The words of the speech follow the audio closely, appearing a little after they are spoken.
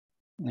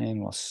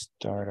And we'll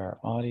start our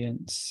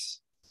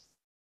audience,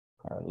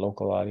 our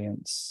local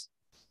audience.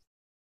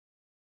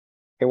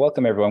 Okay,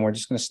 welcome everyone. We're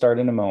just going to start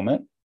in a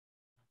moment.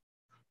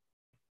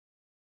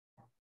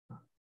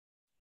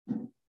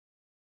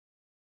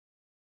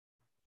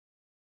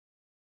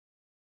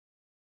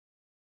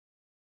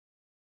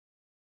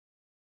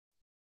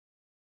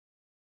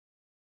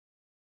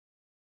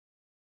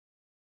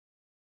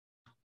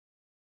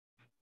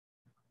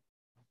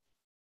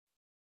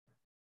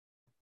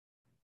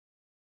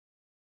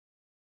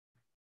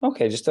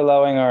 Okay, just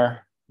allowing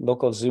our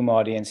local Zoom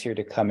audience here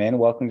to come in.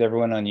 Welcome to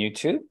everyone on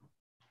YouTube.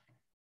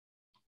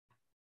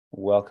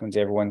 Welcome to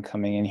everyone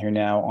coming in here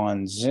now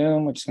on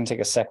Zoom. We're just going to take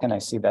a second. I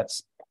see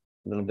that's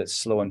a little bit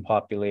slow in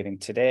populating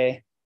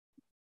today.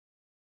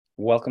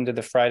 Welcome to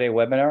the Friday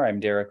webinar. I'm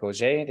Derek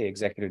Auger, the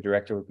Executive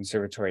Director of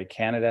Conservatory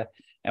Canada,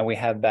 and we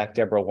have back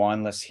Debra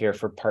Wanless here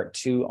for part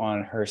 2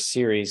 on her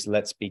series,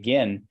 Let's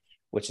Begin,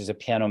 which is a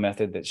piano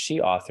method that she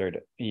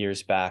authored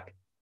years back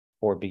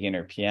for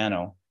beginner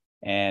piano.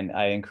 And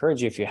I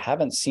encourage you, if you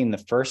haven't seen the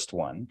first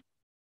one,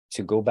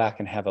 to go back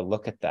and have a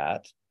look at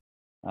that.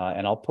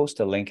 And I'll post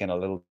a link in a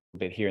little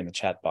bit here in the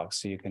chat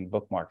box so you can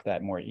bookmark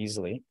that more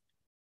easily.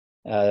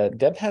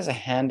 Deb has a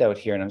handout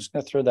here, and I'm just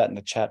going to throw that in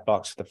the chat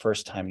box for the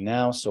first time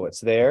now, so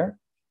it's there.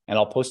 And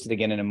I'll post it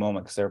again in a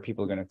moment because there are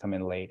people going to come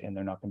in late and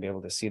they're not going to be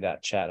able to see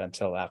that chat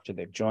until after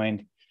they've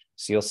joined.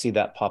 So you'll see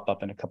that pop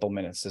up in a couple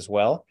minutes as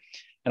well.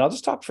 And I'll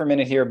just talk for a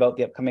minute here about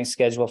the upcoming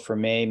schedule for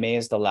May. May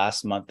is the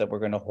last month that we're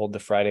going to hold the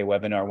Friday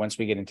webinar. Once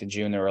we get into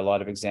June, there are a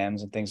lot of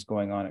exams and things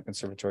going on at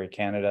Conservatory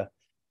Canada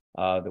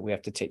that we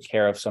have to take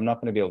care of. So I'm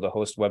not going to be able to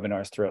host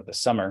webinars throughout the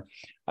summer.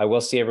 I will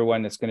see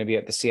everyone that's going to be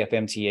at the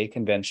CFMTA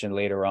convention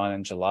later on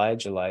in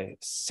July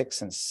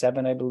 6 and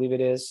 7, I believe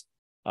it is,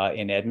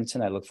 in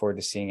Edmonton. I look forward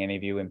to seeing any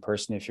of you in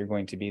person if you're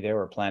going to be there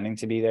or planning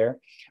to be there.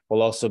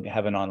 We'll also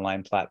have an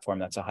online platform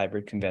that's a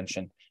hybrid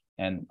convention,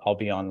 and I'll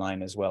be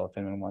online as well if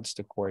anyone wants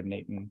to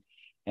coordinate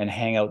and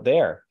hang out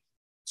there.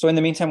 So in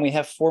the meantime, we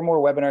have 4 more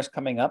webinars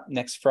coming up.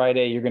 Next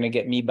Friday, you're going to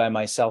get me by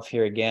myself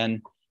here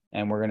again.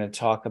 And we're going to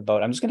talk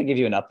about, I'm just going to give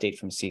you an update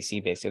from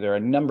CC basically. There are a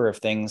number of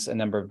things, a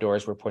number of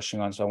doors we're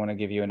pushing on. So I want to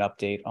give you an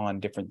update on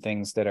different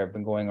things that have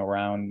been going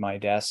around my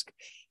desk.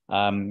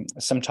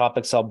 Some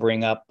topics I'll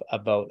bring up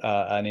about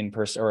an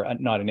in-person, or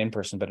not an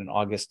in-person, but an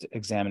August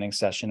examining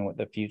session, what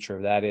the future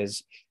of that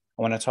is.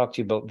 I want to talk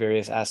to you about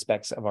various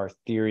aspects of our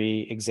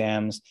theory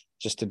exams,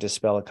 just to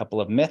dispel a couple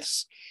of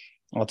myths.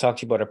 I'll talk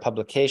to you about our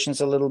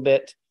publications a little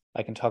bit.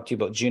 I can talk to you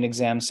about June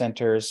exam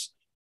centers,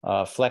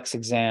 flex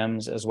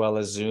exams, as well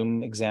as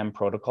Zoom exam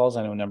protocols.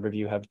 I know a number of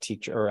you have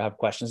have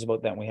questions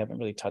about that. We haven't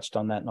really touched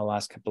on that in the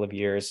last couple of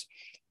years.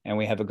 And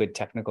we have a good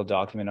technical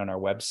document on our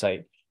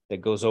website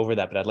that goes over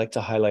that. But I'd like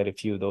to highlight a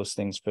few of those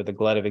things for the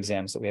glut of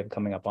exams that we have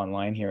coming up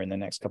online here in the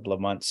next couple of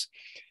months.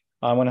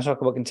 I want to talk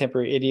about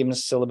contemporary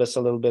idioms syllabus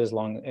a little bit,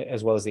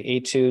 as well as the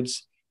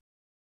etudes,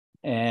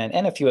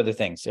 and a few other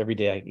things. Every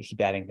day I keep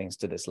adding things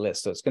to this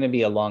list. So it's going to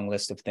be a long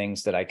list of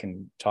things that I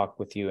can talk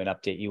with you and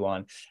update you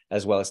on,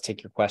 as well as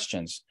take your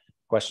questions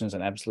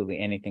on absolutely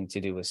anything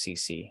to do with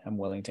CC. I'm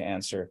willing to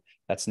answer.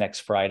 That's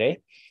next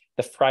Friday.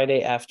 The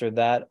Friday after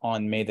that,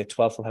 on May the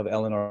 12th, we'll have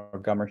Eleanor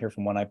Gummer here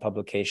from One Eye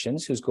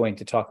Publications, who's going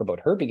to talk about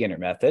her beginner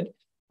method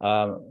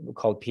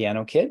called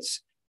Piano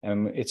Kids.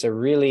 It's a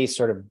really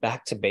sort of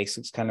back to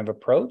basics kind of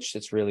approach.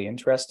 It's really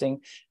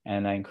interesting,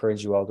 and I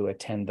encourage you all to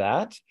attend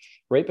that.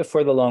 Right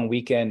before the long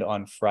weekend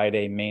on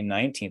Friday, May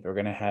 19th, we're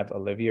going to have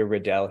Olivia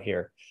Riddell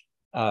here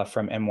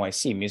from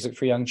MYC, Music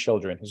for Young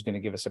Children, who's going to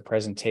give us a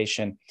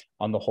presentation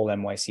on the whole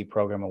MYC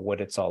program and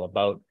what it's all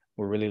about.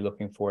 We're really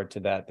looking forward to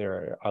that.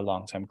 They're a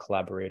longtime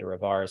collaborator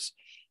of ours.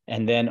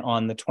 And then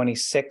on the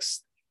 26th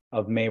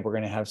of May, we're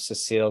going to have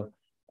Cecile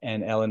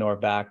and Eleanor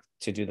back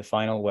to do the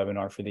final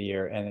webinar for the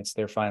year, and it's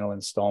their final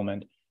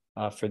installment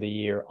for the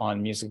year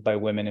on music by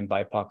women and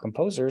BIPOC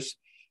composers.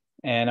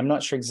 And I'm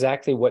not sure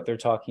exactly what they're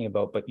talking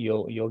about, but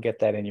you'll get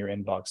that in your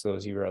inbox.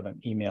 Those of you who are on the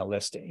email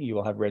list, you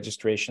will have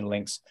registration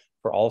links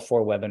for all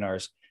 4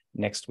 webinars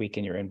next week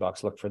in your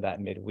inbox. Look for that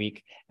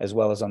midweek, as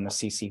well as on the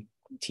CC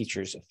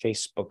Teachers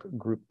Facebook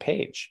group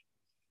page.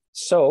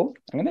 So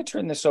I'm going to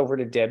turn this over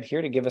to Deb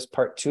here to give us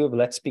part 2 of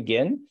Let's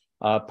Begin.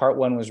 Part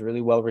 1 was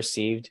really well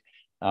received.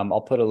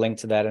 I'll put a link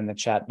to that in the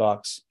chat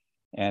box,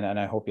 and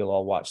I hope you'll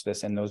all watch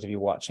this. And those of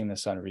you watching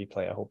this on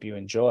replay, I hope you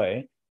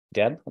enjoy.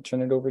 Deb, I'll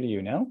turn it over to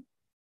you now.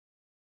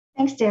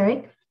 Thanks,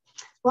 Derek.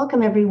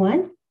 Welcome,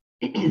 everyone.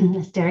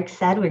 As Derek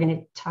said, we're going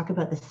to talk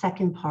about the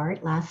second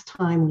part. Last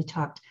time we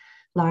talked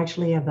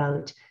largely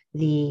about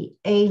the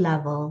A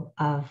level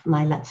of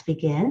my Let's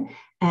Begin,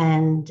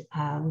 and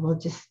we'll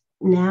just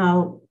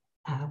now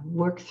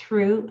work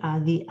through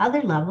the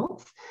other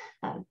levels.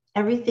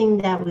 Everything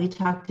that we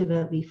talked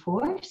about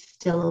before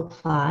still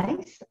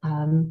applies.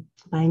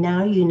 By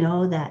now, you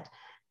know that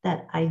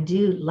I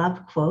do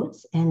love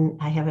quotes, and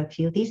I have a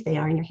few of these. They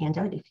are in your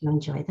handout if you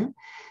enjoy them.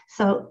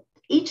 So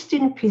each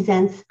student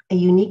presents a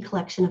unique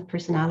collection of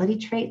personality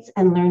traits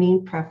and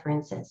learning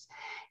preferences.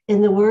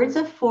 In the words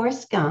of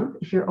Forrest Gump,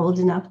 if you're old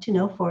enough to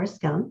know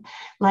Forrest Gump,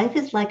 life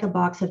is like a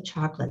box of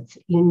chocolates.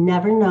 You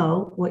never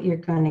know what you're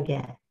going to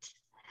get.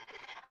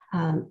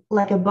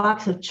 Like a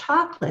box of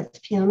chocolates,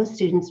 piano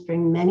students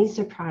bring many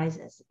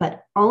surprises,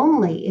 but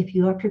only if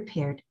you are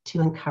prepared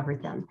to uncover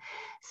them.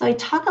 So I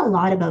talk a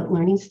lot about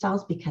learning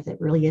styles because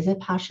it really is a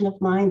passion of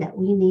mine that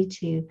we need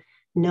to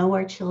know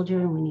our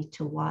children, we need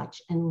to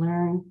watch and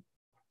learn.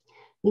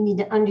 We need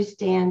to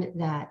understand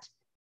that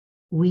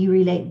we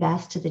relate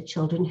best to the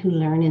children who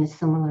learn in a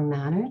similar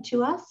manner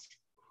to us.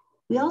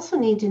 We also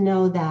need to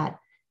know that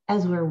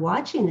as we're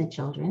watching the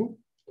children,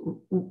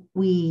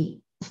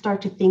 we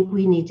start to think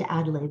we need to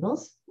add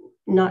labels.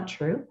 Not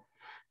true.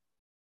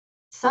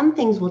 Some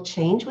things will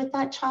change with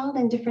that child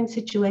in different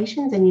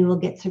situations, and you will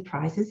get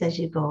surprises as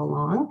you go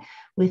along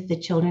with the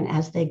children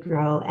as they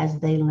grow, as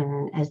they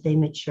learn, as they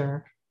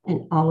mature,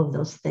 and all of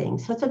those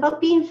things. So it's about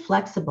being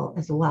flexible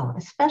as well,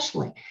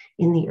 especially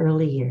in the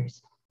early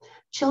years.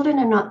 Children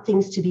are not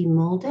things to be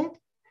molded,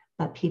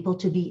 but people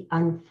to be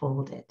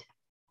unfolded.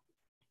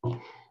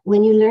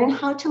 When you learn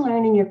how to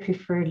learn in your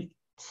preferred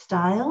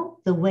style,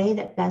 the way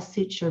that best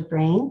suits your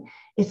brain,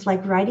 it's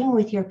like writing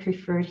with your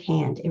preferred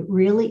hand. It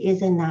really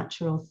is a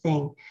natural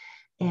thing.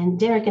 And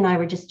Derek and I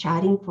were just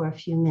chatting for a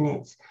few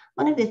minutes.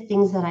 One of the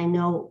things that I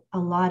know a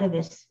lot of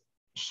us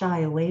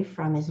shy away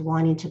from is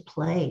wanting to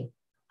play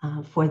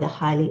for the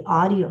highly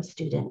audio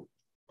student.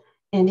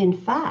 And in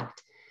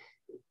fact,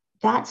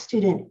 that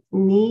student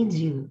needs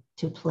you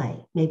to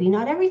play, maybe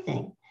not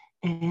everything.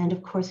 And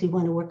of course, we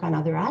want to work on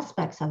other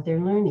aspects of their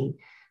learning.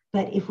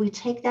 But if we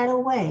take that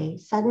away,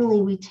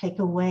 suddenly we take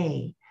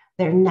away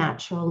their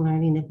natural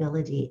learning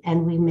ability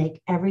and we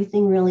make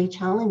everything really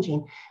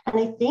challenging. And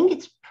I think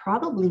it's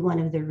probably one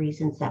of the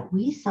reasons that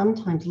we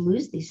sometimes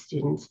lose these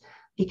students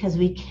because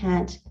we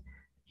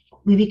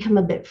become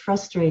a bit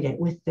frustrated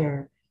with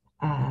their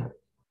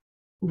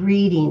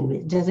reading.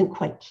 It doesn't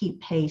quite keep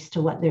pace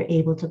to what they're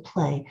able to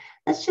play.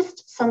 That's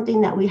just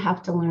something that we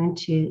have to learn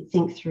to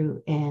think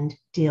through and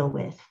deal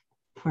with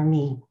for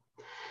me.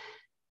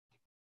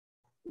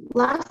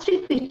 Last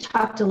week, we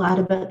talked a lot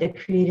about the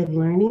creative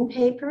learning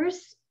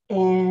papers,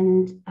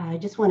 and I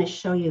just want to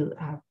show you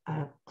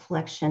a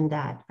collection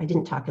that I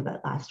didn't talk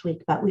about last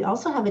week, but we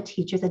also have a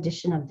teacher's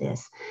edition of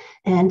this.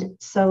 And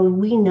so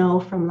we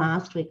know from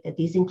last week that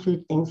these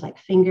include things like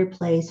finger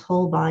plays,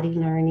 whole body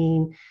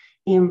learning,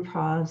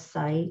 improv,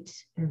 sight,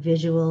 or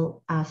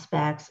visual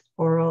aspects,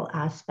 oral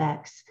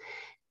aspects.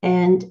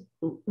 And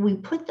we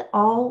put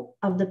all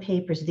of the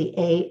papers, the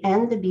A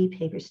and the B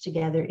papers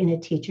together in a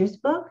teacher's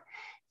book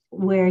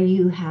where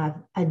you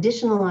have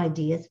additional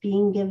ideas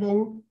being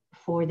given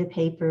for the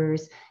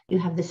papers. You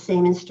have the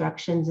same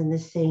instructions in the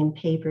same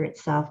paper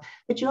itself,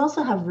 but you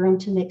also have room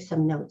to make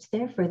some notes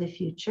there for the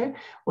future,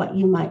 what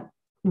you might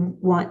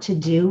want to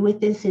do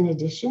with this in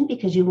addition,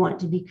 because you want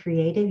to be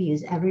creative,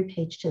 use every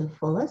page to the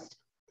fullest.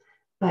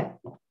 But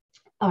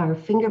our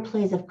finger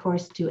plays, of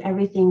course, do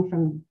everything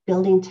from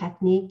building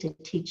technique to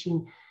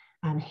teaching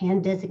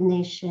hand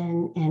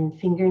designation and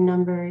finger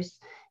numbers.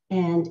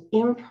 And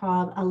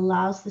improv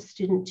allows the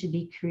student to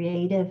be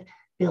creative,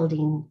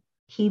 building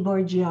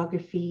keyboard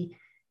geography,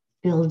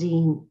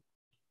 building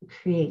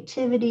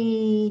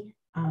creativity,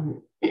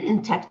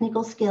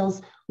 technical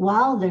skills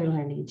while they're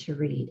learning to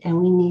read.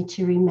 And we need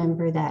to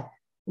remember that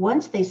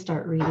once they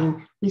start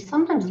reading, we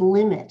sometimes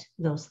limit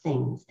those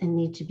things and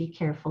need to be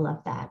careful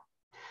of that.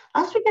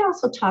 Last week, I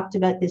also talked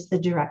about this, the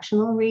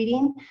directional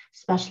reading,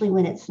 especially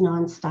when it's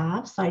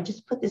non-staff. So I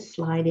just put this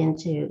slide in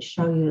to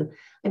show you.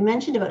 I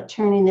mentioned about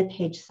turning the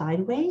page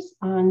sideways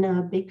on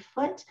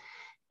Bigfoot.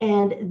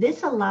 And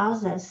this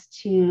allows us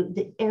to,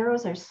 the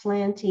arrows are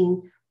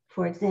slanting,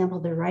 for example,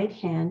 the right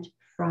hand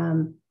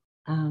from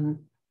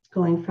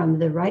going from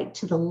the right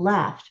to the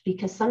left,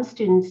 because some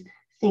students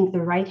think the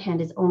right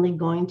hand is only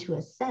going to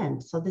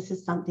ascend. So this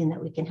is something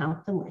that we can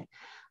help them with.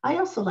 I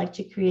also like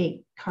to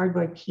create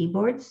cardboard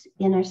keyboards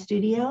in our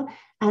studio,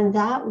 and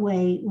that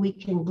way we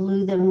can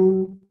glue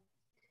them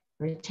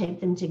or tape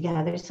them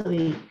together so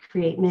we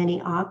create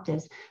many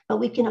octaves,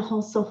 but we can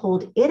also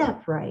hold it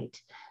upright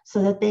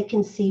so that they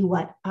can see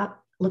what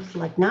up looks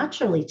like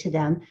naturally to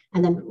them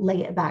and then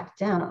lay it back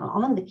down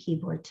on the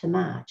keyboard to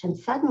match. And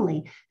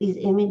suddenly these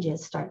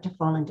images start to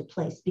fall into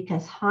place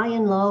because high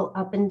and low,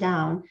 up and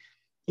down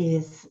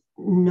is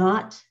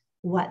not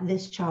what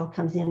this child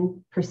comes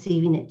in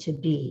perceiving it to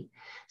be.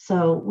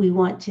 So we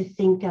want to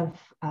think of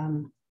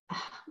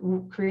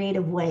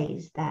creative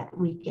ways that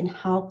we can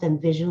help them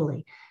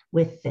visually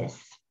with this.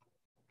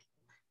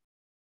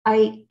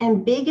 I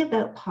am big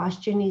about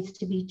posture needs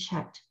to be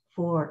checked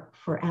for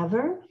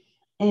forever.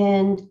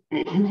 And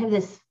I have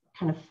this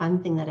kind of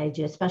fun thing that I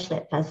do, especially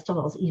at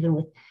festivals, even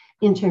with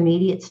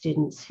intermediate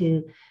students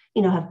who,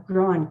 have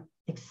grown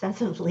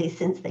excessively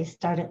since they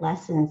started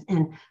lessons,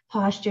 and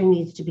posture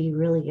needs to be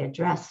really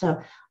addressed.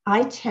 So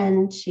I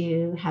tend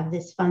to have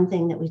this fun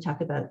thing that we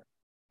talk about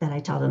that I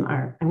tell them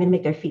I'm going to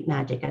make their feet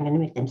magic. I'm going to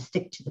make them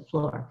stick to the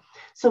floor.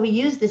 So we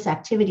use this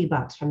activity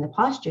box from the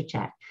posture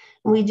check,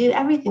 and we do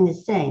everything the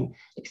same,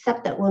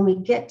 except that when we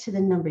get to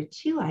the number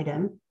 2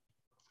 item,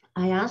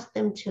 I asked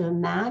them to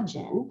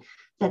imagine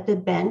that the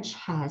bench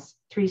has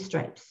 3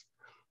 stripes,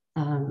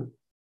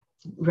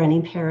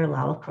 running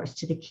parallel, of course,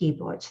 to the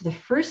keyboard. So the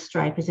first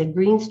stripe is a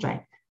green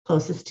stripe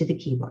closest to the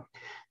keyboard.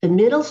 The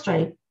middle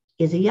stripe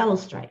is a yellow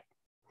stripe.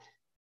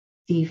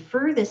 The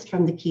furthest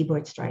from the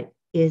keyboard stripe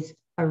is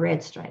a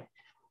red stripe.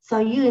 So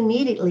you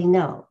immediately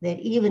know that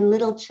even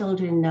little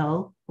children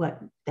know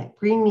that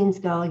green means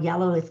go,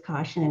 yellow is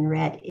caution, and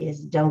red is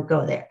don't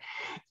go there.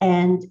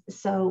 And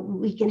so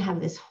we can have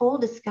this whole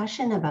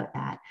discussion about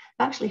that.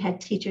 I've actually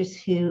had teachers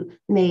who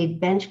made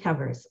bench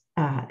covers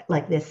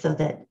like this, so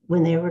that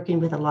when they were working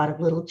with a lot of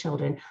little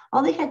children,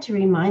 all they had to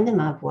remind them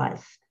of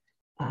was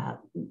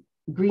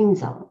green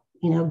zone,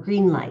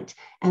 green light,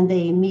 and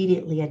they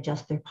immediately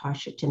adjust their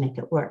posture to make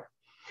it work.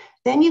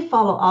 Then you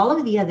follow all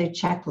of the other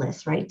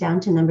checklists, right down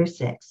to number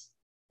 6.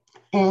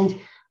 And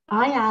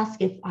I ask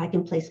if I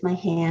can place my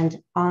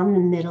hand on the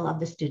middle of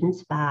the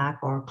student's back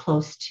or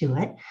close to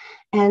it,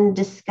 and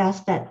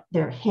discuss that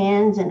their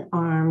hands and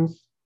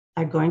arms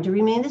are going to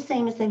remain the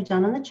same as they've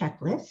done on the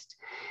checklist,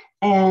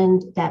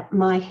 and that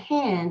my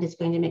hand is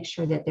going to make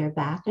sure that their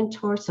back and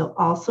torso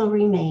also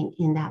remain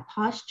in that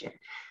posture.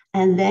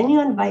 And then you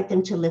invite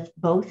them to lift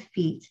both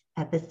feet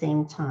at the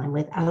same time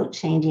without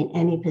changing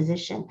any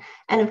position.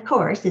 And of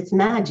course, it's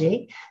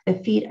magic. The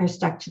feet are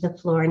stuck to the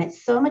floor, and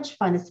it's so much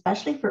fun,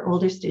 especially for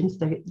older students.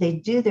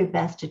 They do their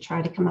best to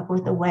try to come up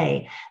with a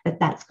way that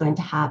that's going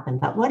to happen.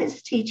 But what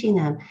it's teaching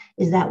them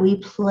is that we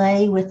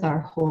play with our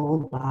whole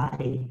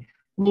body.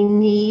 We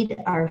need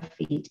our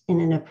feet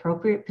in an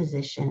appropriate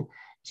position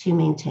to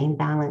maintain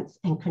balance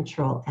and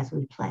control as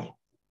we play.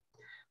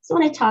 So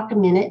when I talk a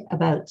minute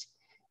about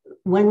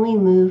when we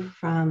move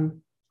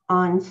from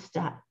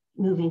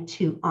moving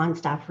to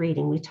on-staff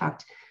reading, we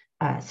talked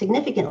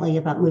significantly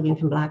about moving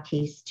from black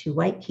keys to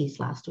white keys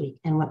last week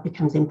and what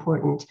becomes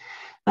important.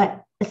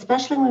 But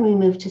especially when we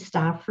move to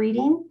staff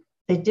reading,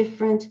 the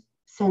different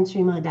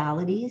sensory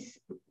modalities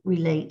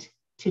relate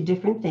to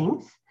different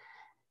things.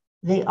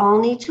 They all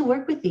need to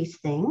work with these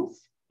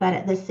things, but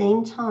at the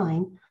same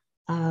time,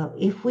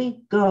 if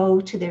we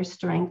go to their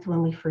strength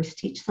when we first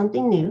teach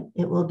something new,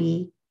 it will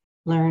be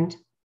learned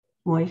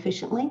more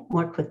efficiently,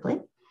 more quickly.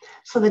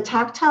 So the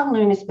tactile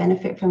learners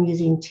benefit from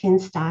using tin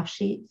staff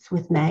sheets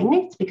with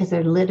magnets because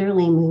they're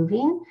literally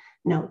moving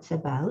notes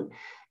about,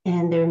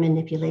 and they're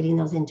manipulating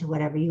those into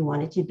whatever you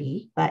want it to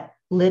be, but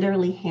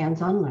literally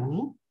hands-on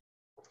learning.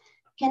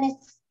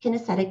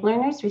 Kinesthetic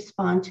learners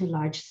respond to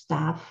large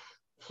staff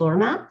floor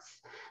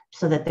mats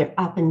so that they're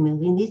up and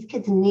moving. These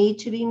kids need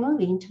to be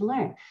moving to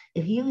learn.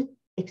 If you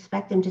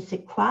expect them to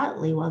sit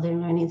quietly while they're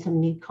learning some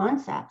new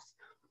concepts,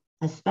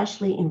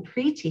 especially in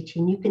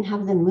pre-teaching, you can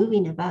have them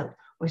moving about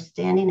or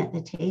standing at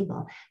the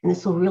table, and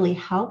this will really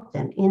help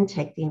them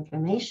intake the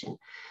information.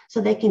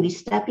 So they can be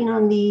stepping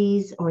on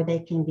these, or they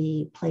can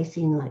be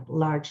placing like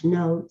large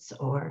notes,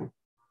 or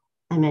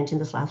I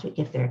mentioned this last week,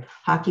 if they're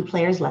hockey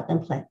players, let them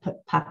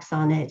put pucks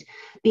on it,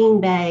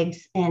 bean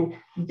bags, and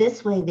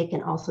this way they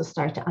can also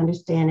start to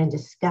understand and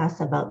discuss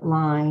about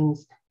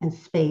lines and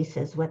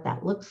spaces, what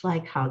that looks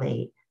like, how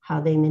they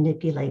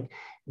manipulate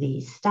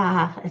the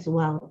staff as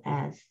well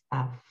as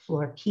a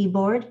floor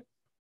keyboard.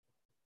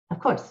 Of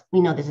course,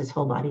 we know this is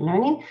whole body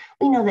learning.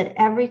 We know that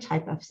every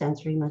type of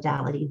sensory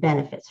modality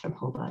benefits from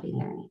whole body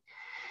learning.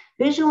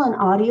 Visual and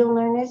audio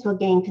learners will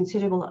gain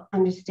considerable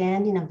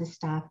understanding of the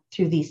staff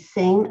through these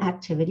same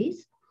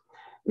activities.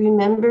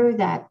 Remember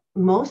that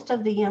most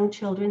of the young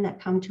children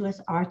that come to us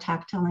are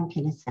tactile and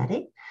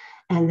kinesthetic,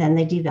 and then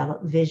they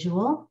develop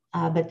visual.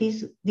 But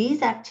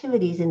these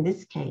activities, in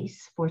this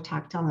case, for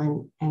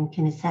tactile and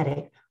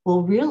kinesthetic,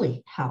 will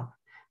really help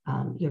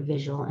your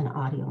visual and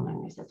audio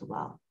learners as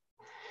well.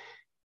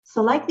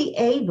 So like the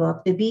A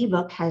book, the B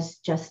book has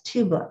just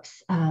 2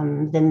 books,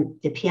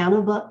 the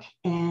piano book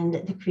and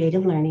the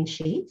creative learning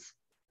sheets.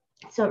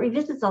 So it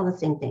revisits all the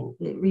same thing.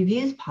 It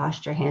reviews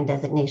posture, hand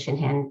designation,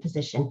 hand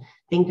position,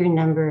 finger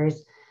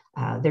numbers,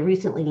 the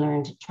recently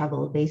learned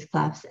treble bass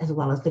clefs, as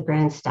well as the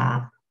grand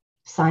staff,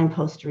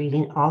 signpost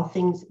reading, all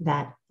things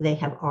that they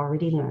have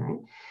already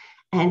learned.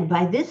 And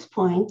by this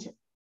point,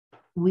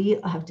 we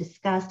have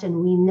discussed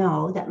and we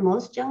know that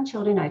most young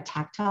children are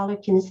tactile or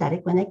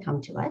kinesthetic when they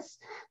come to us.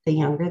 The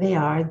younger they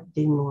are,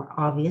 the more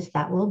obvious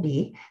that will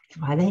be.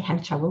 That's why they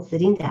have trouble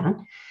sitting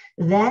down.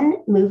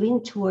 Then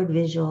moving toward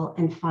visual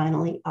and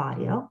finally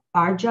audio.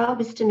 Our job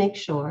is to make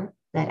sure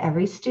that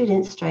every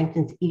student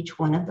strengthens each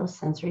one of those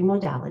sensory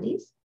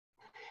modalities.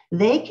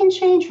 They can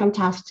change from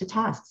task to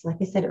tasks. Like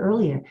I said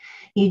earlier,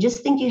 you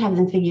just think you have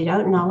them figured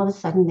out and all of a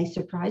sudden they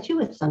surprise you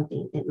with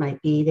something. It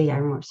might be they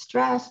are more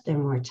stressed, they're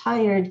more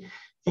tired,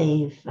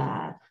 they've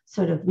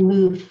sort of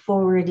moved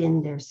forward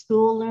in their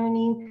school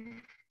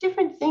learning,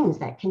 different things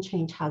that can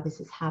change how this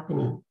is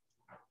happening.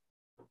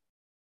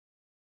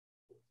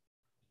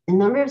 The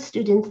number of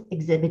students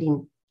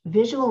exhibiting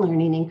visual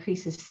learning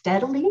increases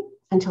steadily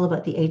until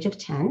about the age of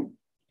 10.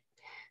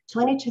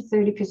 20 to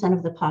 30%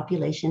 of the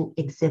population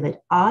exhibit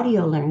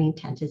audio learning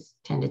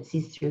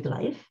tendencies through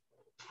life.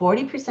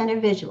 40% are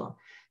visual.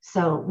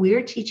 So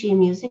we're teaching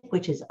music,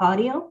 which is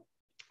audio,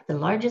 the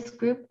largest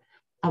group,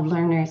 of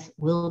learners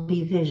will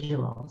be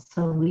visual.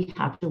 So we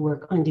have to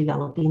work on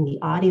developing the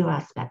audio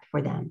aspect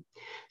for them.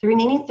 The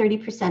remaining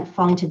 30%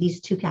 fall into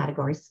these two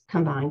categories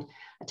combined,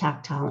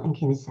 tactile and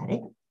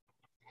kinesthetic.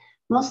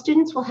 Most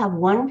students will have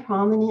one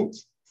prominent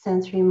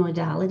sensory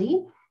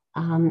modality,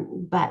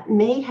 but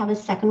may have a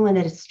second one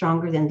that is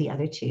stronger than the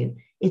other two.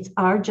 It's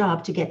our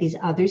job to get these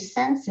other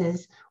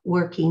senses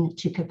working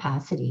to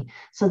capacity.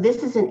 So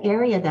this is an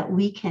area that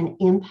we can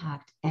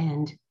impact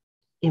and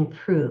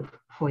improve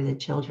for the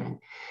children.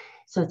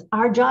 So it's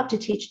our job to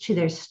teach to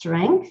their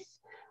strengths,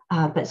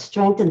 but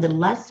strengthen the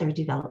lesser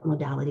developed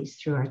modalities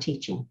through our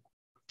teaching.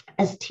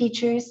 As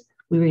teachers,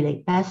 we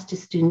relate best to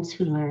students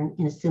who learn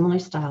in a similar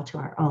style to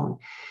our own.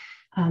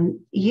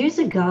 Years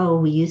ago,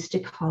 we used to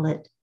call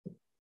it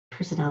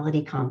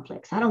personality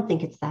conflicts. I don't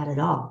think it's that at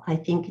all. I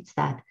think it's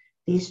that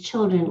these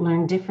children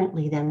learn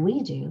differently than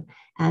we do,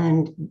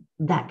 and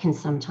that can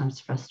sometimes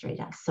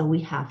frustrate us. So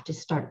we have to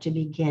start to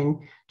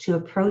begin to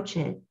approach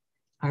it,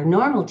 our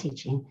normal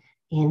teaching,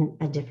 in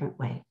a different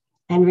way.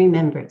 And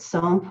remember, it's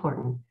so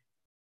important.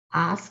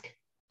 Ask,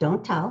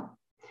 don't tell,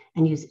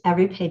 and use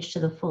every page to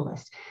the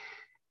fullest.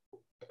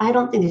 I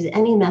don't think there's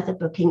any method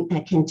book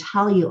that can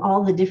tell you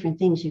all the different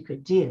things you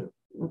could do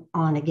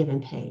on a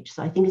given page.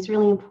 So I think it's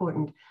really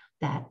important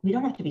that we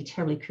don't have to be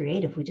terribly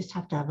creative. We just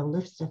have to have a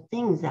list of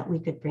things that we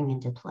could bring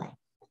into play.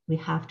 We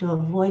have to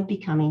avoid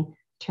becoming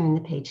turn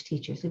the page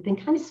teachers. We've been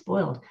kind of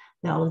spoiled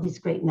by all of these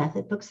great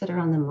method books that are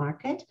on the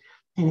market.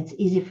 And it's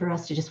easy for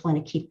us to just want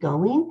to keep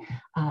going,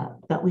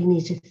 but we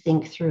need to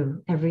think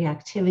through every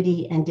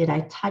activity. And did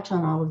I touch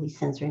on all of these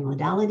sensory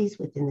modalities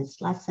within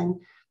this lesson,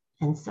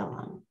 and so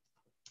on.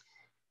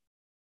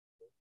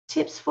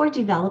 Tips for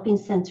developing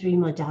sensory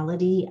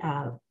modality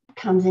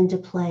comes into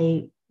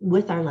play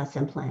with our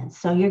lesson plans.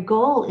 So your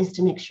goal is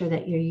to make sure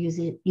that you're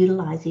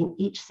utilizing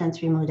each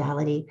sensory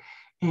modality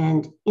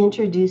and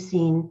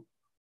introducing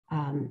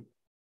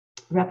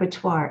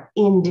repertoire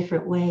in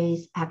different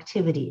ways,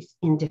 activities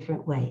in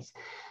different ways.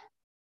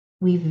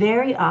 We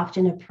very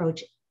often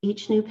approach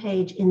each new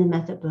page in the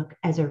method book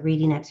as a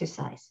reading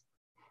exercise.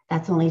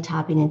 That's only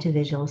tapping into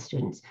visual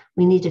students.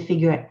 We need to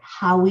figure out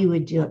how we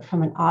would do it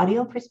from an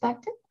audio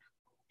perspective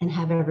and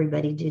have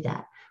everybody do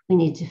that. We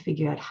need to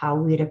figure out how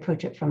we'd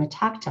approach it from a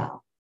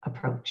tactile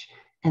approach,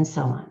 and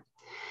so on.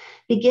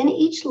 Begin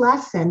each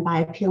lesson by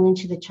appealing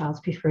to the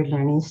child's preferred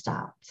learning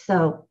style.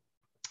 So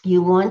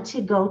you want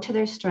to go to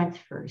their strength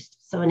first.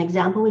 So an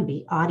example would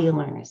be audio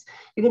learners.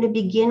 You're going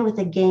to begin with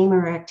a game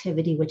or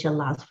activity which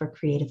allows for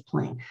creative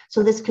playing.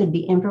 So this could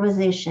be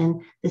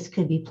improvisation, this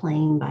could be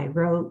playing by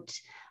rote,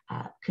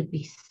 could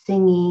be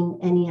singing,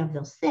 any of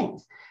those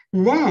things.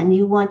 Then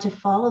you want to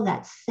follow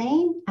that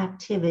same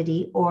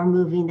activity or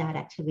moving that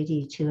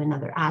activity to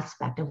another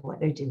aspect of what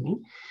they're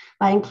doing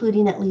by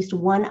including at least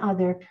one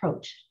other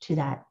approach to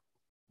that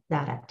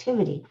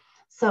activity.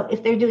 So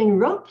if they're doing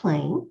rote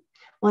playing,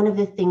 one of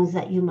the things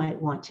that you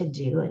might want to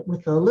do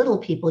with the little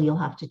people, you'll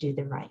have to do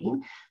the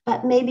writing,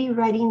 but maybe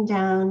writing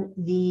down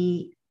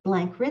the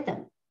blank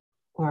rhythm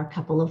or a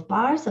couple of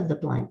bars of the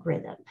blank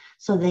rhythm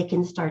so they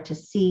can start to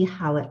see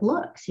how it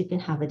looks. You can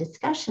have a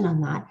discussion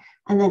on that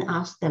and then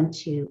ask them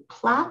to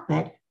clap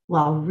it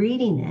while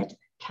reading it,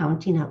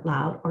 counting out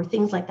loud or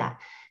things like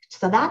that.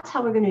 So that's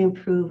how we're going to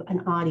improve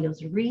an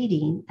audio's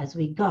reading as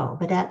we go,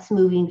 but that's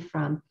moving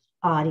from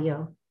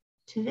audio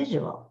to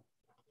visual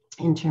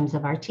in terms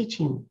of our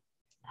teaching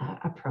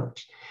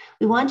approach.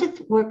 We want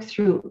to work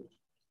through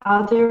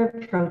other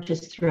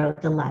approaches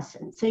throughout the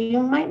lesson. So you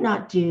might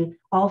not do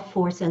all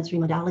 4 sensory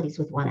modalities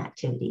with one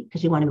activity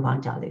because you want to move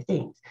on to other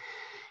things.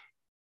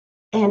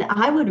 And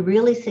I would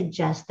really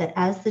suggest that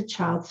as the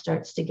child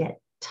starts to get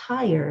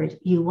tired,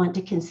 you want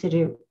to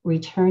consider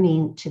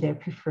returning to their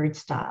preferred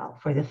style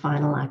for the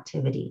final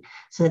activity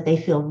so that they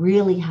feel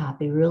really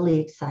happy, really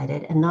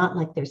excited, and not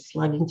like they're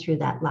slugging through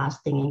that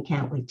last thing and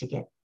can't wait to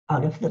get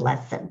out of the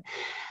lesson.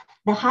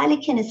 The highly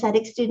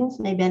kinesthetic students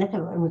may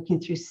benefit when working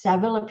through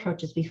several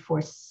approaches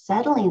before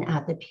settling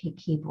at the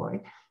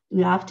keyboard.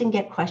 We often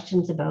get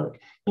questions about,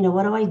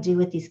 what do I do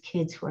with these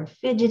kids who are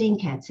fidgeting,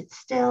 can't sit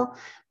still?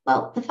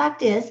 Well, the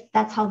fact is,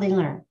 that's how they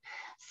learn.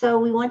 So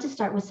we want to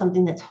start with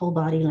something that's whole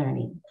body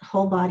learning.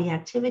 Whole body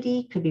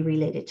activity could be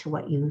related to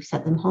what you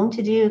set them home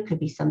to do, could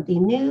be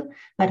something new,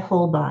 but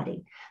whole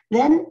body.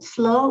 Then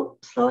slow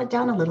it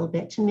down a little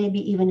bit to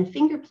maybe even a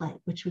finger play,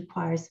 which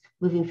requires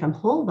moving from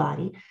whole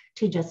body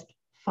to just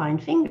fine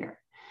finger,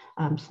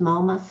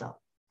 small muscle.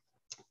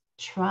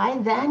 Try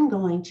then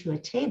going to a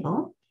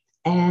table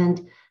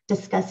and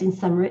discussing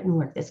some written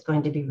work that's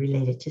going to be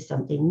related to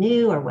something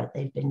new or what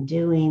they've been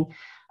doing.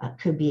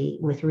 Could be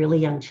with really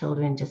young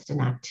children, just an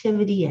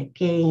activity, a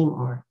game,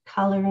 or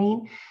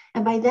coloring.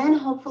 And by then,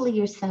 hopefully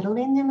you're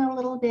settling them a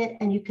little bit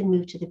and you can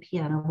move to the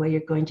piano where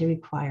you're going to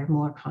require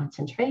more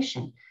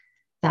concentration.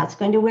 That's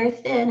going to wear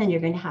thin and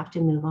you're going to have to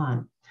move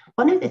on.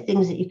 One of the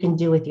things that you can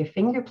do with your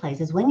finger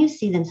plays is when you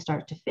see them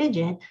start to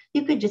fidget,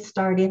 you could just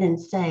start in and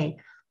say,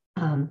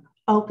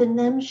 open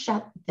them,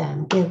 shut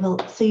them,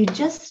 so you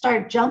just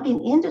start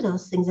jumping into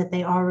those things that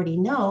they already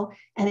know,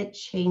 and it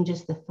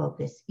changes the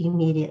focus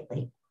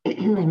immediately.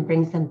 and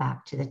brings them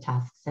back to the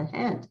tasks at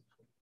hand.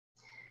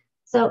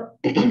 So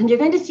you're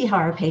going to see how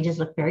our pages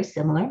look very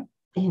similar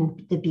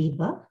in the B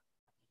book.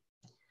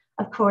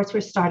 Of course,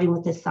 we're starting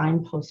with the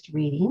signpost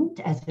reading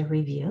as a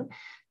review.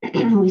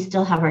 We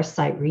still have our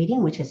sight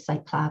reading, which is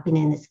sight clapping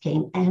in this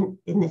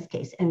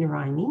case, and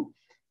rhyming,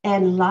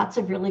 and lots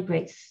of really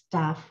great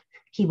staff,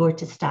 keyboard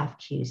to staff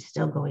cues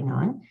still going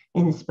on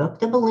in this book.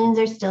 The balloons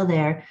are still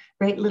there,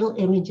 great little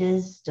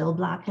images, still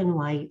black and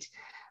white.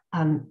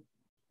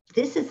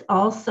 This is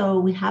also,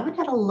 we haven't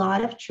had a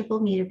lot of triple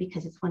meter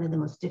because it's one of the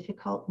most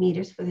difficult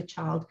meters for the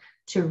child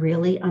to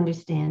really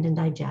understand and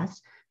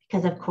digest,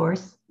 because of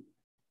course,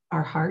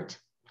 our heart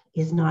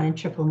is not in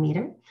triple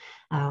meter.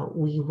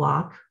 We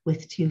walk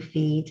with 2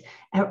 feet.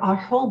 Our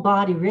whole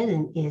body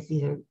rhythm is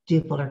either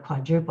duple or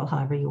quadruple,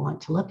 however you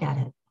want to look at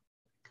it.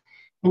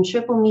 And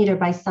triple meter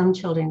by some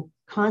children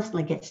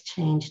constantly gets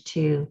changed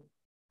to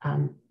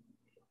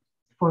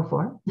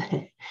 4/4.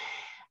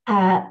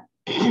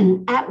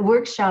 At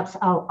workshops,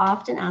 I'll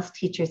often ask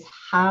teachers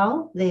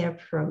how they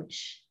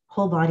approach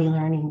whole body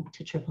learning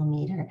to triple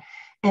meter.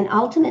 And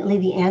ultimately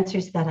the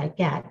answers that I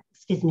get,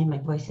 excuse me, my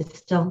voice is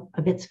still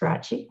a bit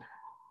scratchy,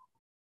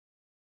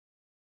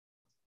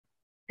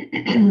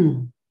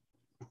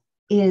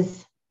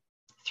 is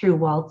through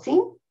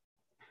waltzing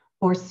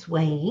or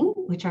swaying,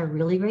 which are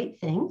really great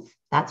things.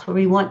 That's where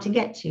we want to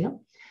get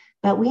to.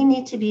 But we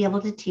need to be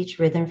able to teach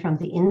rhythm from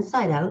the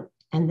inside out,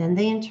 and then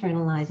they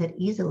internalize it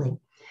easily.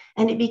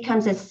 And it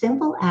becomes as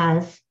simple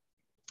as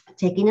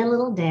taking a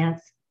little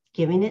dance,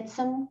 giving it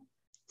some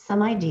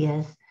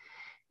ideas.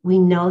 We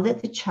know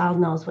that the child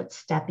knows what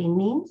stepping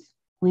means.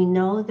 We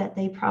know that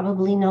they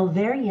probably know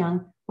very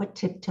young what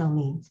tiptoe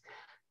means.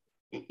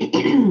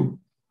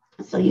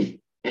 So you,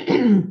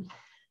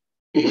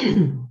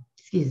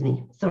 excuse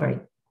me, sorry.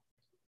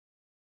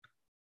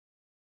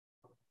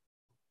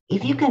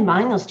 If you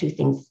combine those 2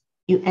 things,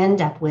 you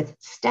end up with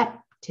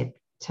step,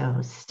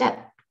 tiptoe,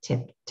 step,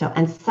 tiptoe.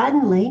 And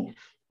suddenly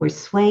we're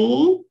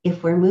swaying.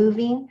 If we're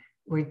moving,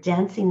 we're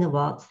dancing the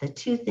waltz, the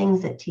 2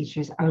 things that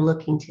teachers are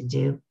looking to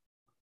do.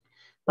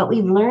 But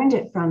we've learned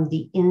it from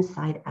the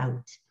inside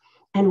out.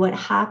 And what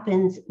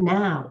happens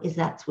now is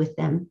that's with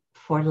them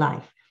for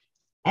life.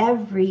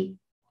 Every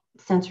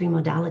sensory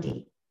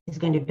modality is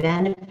going to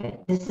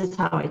benefit. This is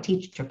how I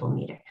teach triple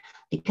meter,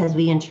 because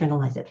we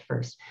internalize it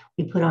first.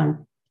 We put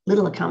on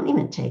little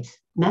accompaniment tapes,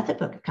 method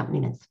book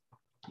accompaniments,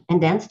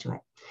 and dance to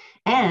it.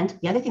 And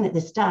the other thing that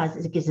this does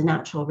is it gives a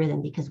natural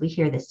rhythm, because we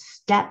hear this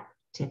step,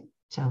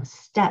 tiptoe,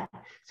 step.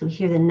 So we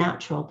hear the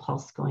natural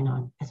pulse going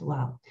on as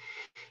well.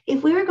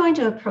 If we were going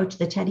to approach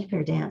the teddy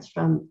bear dance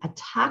from a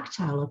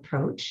tactile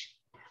approach,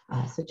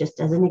 so just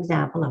as an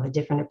example of a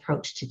different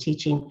approach to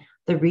teaching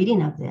the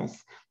reading of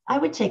this, I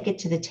would take it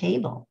to the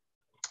table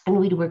and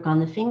we'd work on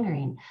the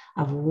fingering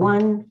of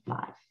 1,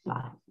 5,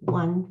 5,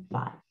 1,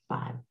 5,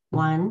 5,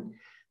 1,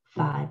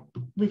 5.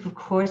 We, of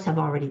course, have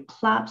already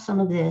clapped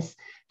some of this,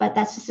 but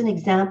that's just an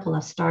example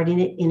of starting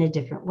it in a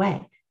different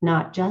way,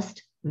 not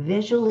just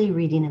visually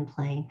reading and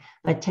playing,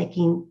 but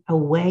taking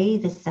away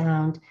the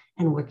sound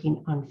and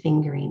working on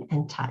fingering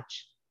and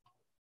touch.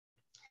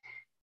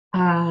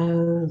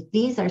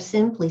 These are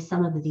simply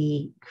some of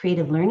the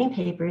creative learning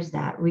papers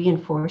that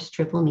reinforce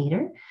triple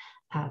meter.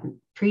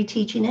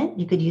 Pre-teaching it,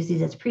 you could use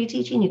these as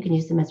pre-teaching, you can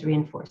use them as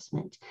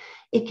reinforcement.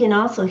 It can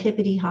also,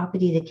 hippity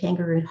hoppity, the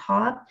kangaroo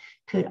hop,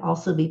 could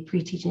also be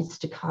pre-teaching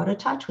staccato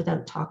touch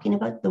without talking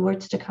about the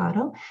word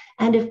staccato.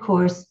 And of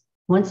course,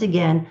 once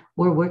again,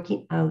 we're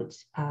working out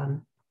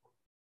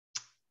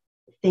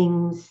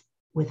things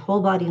with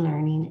whole body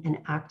learning and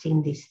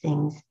acting these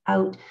things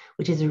out,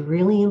 which is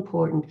really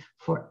important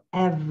for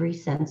every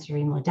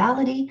sensory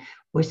modality.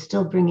 We're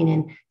still bringing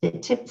in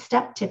the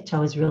step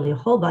tiptoe is really a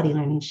whole body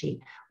learning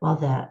sheet, while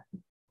the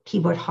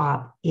keyboard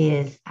hop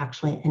is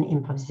actually an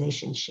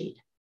improvisation sheet.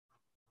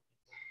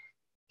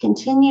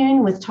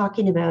 Continuing with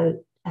talking about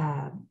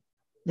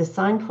the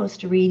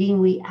signpost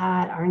reading, we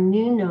add our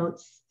new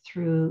notes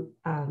through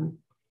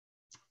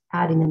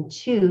adding them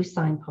to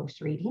signpost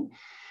reading.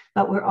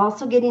 But we're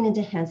also getting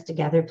into hands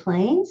together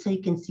playing, so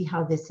you can see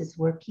how this is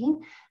working,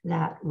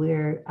 that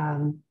we're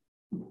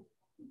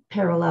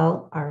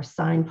parallel our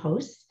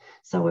signposts.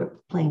 So we're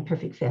playing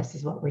perfect fists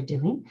is what we're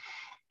doing.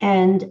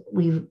 And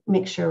we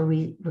make sure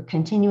we're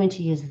continuing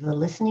to use the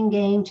listening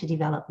game to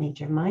develop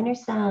major minor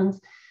sounds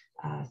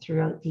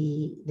throughout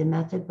the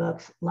method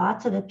books.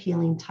 Lots of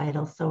appealing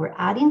titles. So we're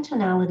adding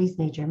tonalities,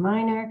 major,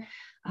 minor.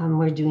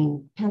 We're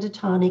doing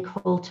pentatonic,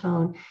 whole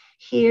tone.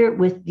 Here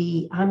with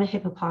the I'm a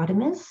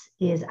Hippopotamus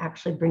is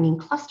actually bringing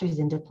clusters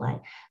into play.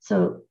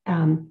 So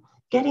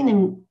getting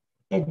them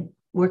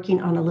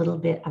working on a little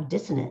bit of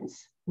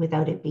dissonance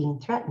without it being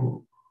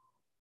threatening.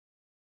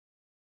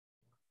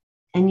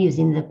 And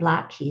using the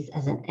black keys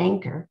as an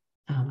anchor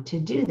to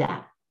do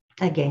that.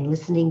 Again,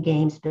 listening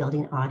games,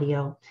 building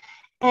audio,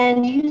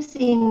 and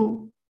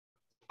using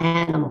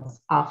animals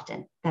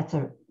often. That's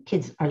our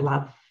kids are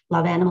love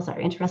animals, are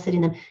interested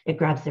in them. It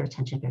grabs their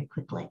attention very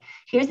quickly.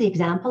 Here's the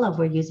example of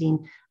we're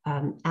using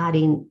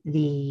adding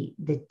the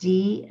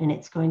D, and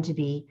it's going to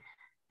be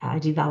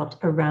developed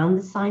around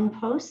the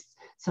signposts.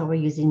 So we're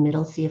using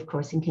middle C, of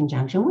course, in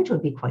conjunction, which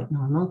would be quite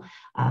normal.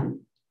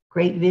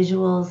 Great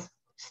visuals,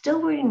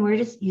 still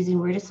using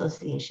word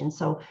association.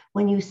 So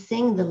when you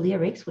sing the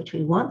lyrics, which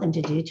we want them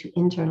to do to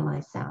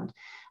internalize sound,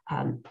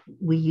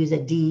 we use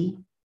a D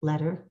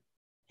letter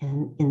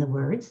in the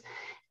words.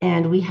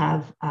 And we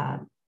have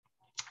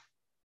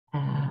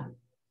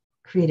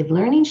creative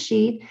learning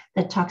sheet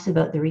that talks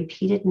about the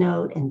repeated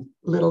note and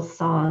little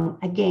song.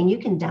 Again, you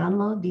can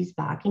download these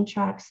backing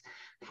tracks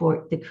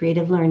for the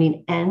creative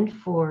learning and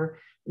for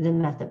the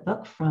method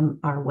book from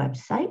our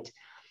website.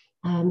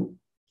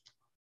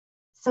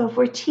 So if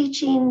we're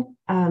teaching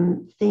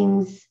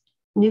things,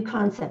 new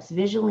concepts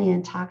visually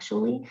and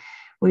tactually,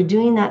 we're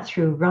doing that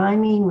through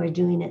rhyming, we're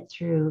doing it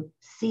through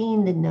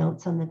seeing the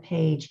notes on the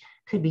page,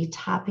 could be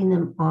tapping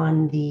them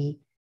on the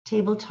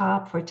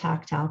tabletop for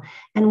tactile.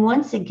 And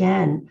once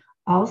again,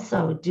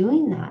 also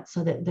doing that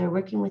so that they're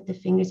working with the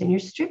fingers and you're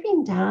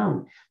stripping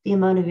down the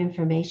amount of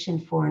information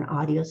for an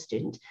audio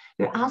student.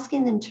 You're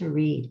asking them to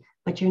read,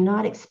 but you're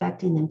not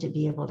expecting them to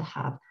be able to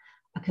have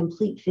a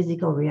complete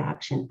physical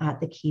reaction at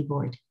the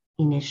keyboard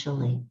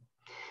initially.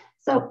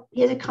 So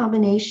here's a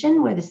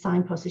combination where the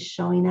signpost is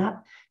showing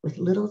up with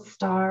little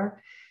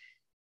star.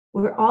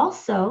 We're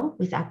also,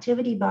 with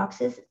activity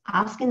boxes,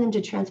 asking them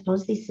to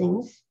transpose these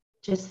things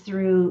just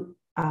through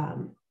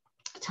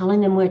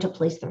telling them where to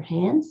place their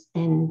hands.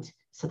 And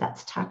so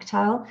that's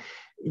tactile.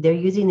 They're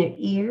using their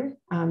ear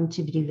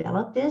to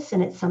develop this,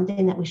 and it's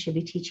something that we should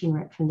be teaching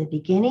right from the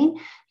beginning.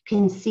 You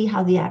can see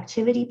how the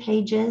activity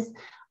pages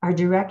are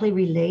directly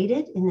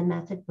related in the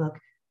method book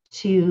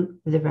to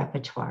the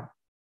repertoire.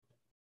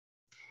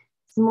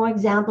 Some more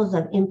examples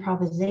of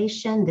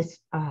improvisation. This,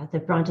 the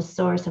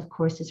Brontosaurus, of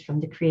course, is from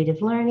the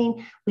creative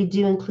learning. We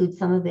do include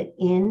some of it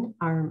in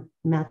our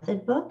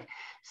method book.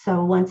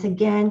 So once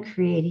again,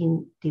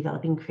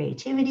 developing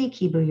creativity,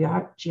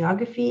 keyboard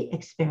geography,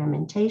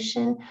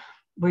 experimentation.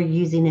 We're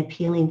using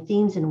appealing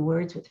themes and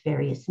words with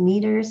various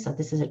meters. So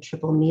this is a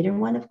triple meter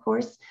one, of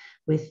course,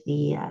 with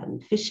the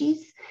fishies.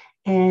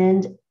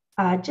 And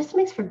just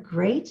makes for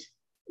great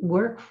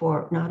work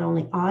for not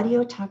only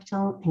audio,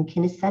 tactile, and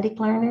kinesthetic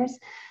learners,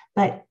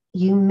 but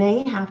you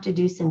may have to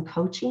do some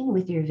coaching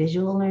with your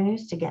visual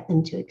learners to get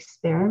them to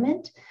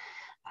experiment.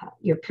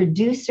 Your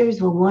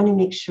producers will want to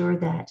make sure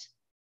that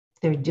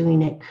they're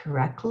doing it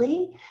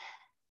correctly.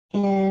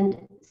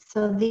 And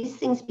so these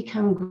things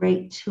become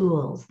great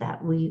tools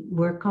that we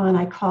work on.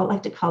 I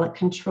like to call it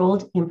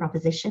controlled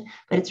improvisation,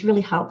 but it's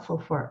really helpful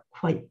for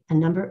quite a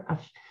number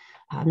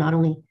of not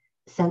only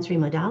sensory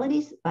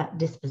modalities, but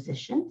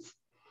dispositions.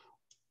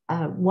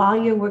 While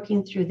you're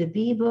working through the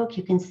B book,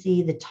 you can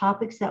see the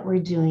topics that we're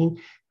doing,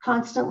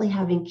 constantly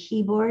having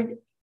keyboard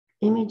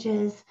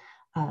images,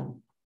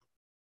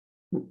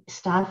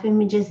 staff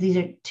images.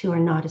 These two are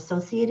not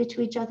associated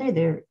to each other.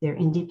 They're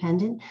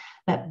independent,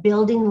 but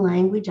building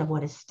language of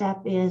what a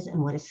step is and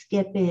what a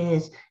skip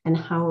is and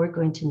how we're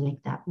going to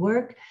make that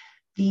work.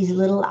 These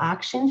little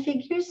action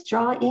figures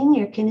draw in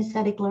your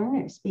kinesthetic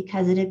learners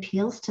because it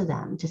appeals to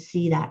them to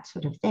see that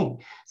sort of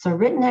thing. So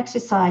written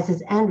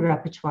exercises and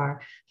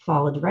repertoire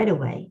followed right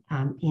away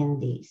in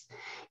these.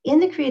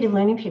 In the creative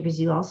learning papers,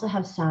 you also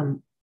have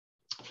some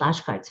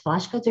flashcards.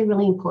 Flashcards are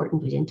really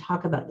important. We didn't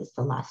talk about this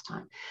the last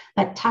time,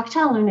 but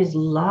tactile learners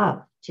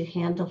love to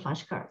handle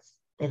flashcards.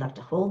 They love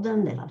to hold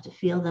them. They love to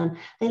feel them.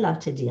 They love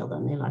to deal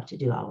them. They love to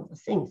do all of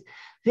those things.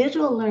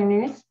 Visual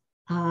learners,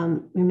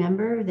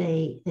 remember,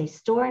 they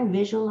store and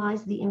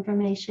visualize the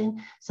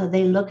information. So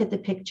they look at the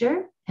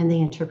picture and they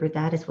interpret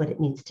that as what it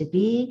needs to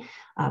be.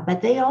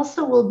 But they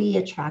also will be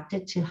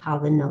attracted to how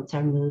the notes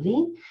are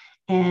moving.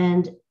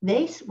 And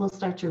they will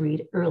start to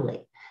read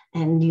early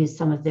and use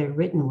some of their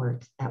written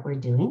words that we're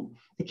doing.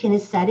 The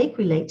kinesthetic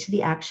relate to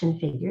the action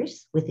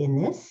figures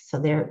within this. So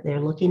they're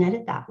looking at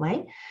it that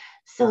way.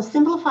 So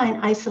simplify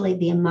and isolate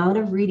the amount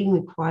of reading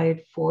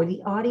required for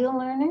the audio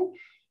learner.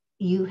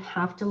 You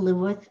have to live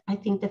with, I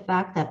think, the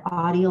fact that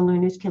audio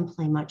learners can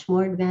play much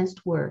more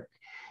advanced work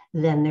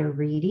than their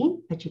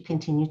reading, but you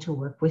continue to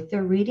work with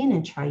their reading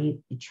and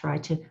you try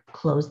to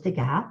close the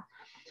gap.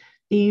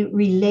 The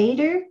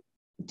relator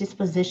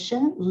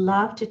disposition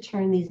love to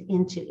turn these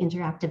into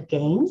interactive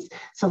games.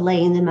 So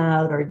laying them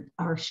out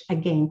or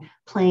again,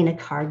 playing a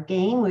card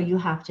game where you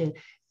have to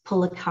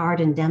pull a card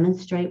and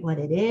demonstrate what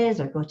it is,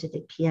 or go to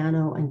the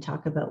piano and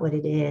talk about what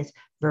it is,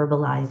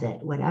 verbalize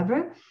it,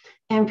 whatever.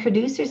 And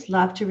producers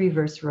love to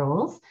reverse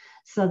roles.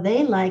 So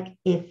they like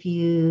if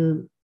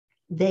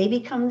they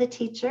become the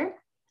teacher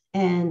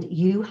and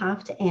you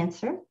have to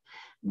answer.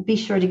 Be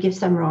sure to give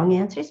some wrong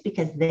answers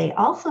because they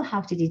also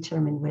have to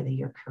determine whether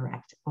you're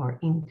correct or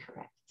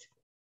incorrect.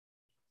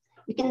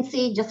 You can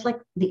see, just like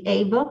the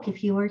A book,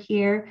 if you were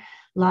here,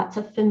 lots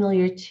of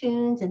familiar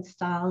tunes and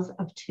styles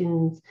of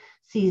tunes,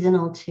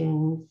 seasonal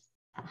tunes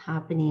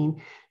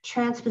happening.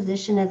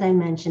 Transposition, as I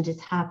mentioned, is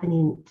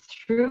happening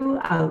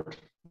throughout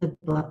the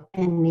book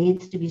and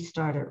needs to be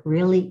started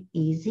really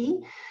easy.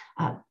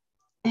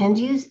 And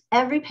use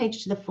every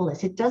page to the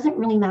fullest. It doesn't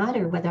really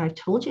matter whether I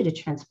told you to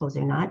transpose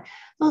or not.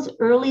 Those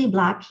early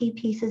black key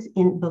pieces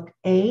in book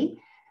A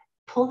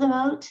pull them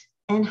out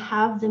and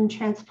have them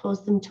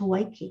transpose them to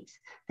white keys.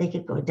 They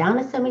could go down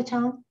a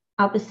semitone,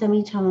 up a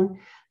semitone,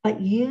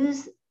 but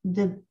use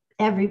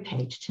every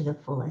page to the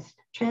fullest.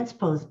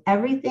 Transpose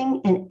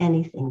everything and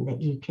anything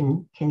that you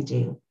can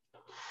do.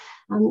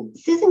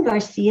 Susan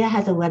Garcia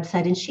has a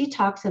website, and she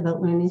talks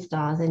about learning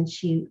styles, and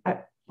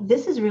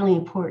this is really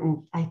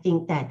important. I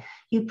think that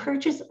you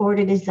purchase,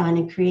 order, design,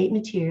 and create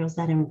materials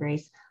that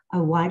embrace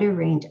a wider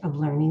range of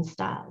learning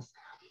styles.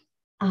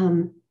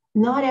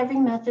 Not every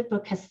method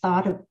book has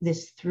thought of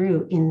this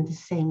through in the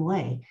same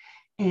way,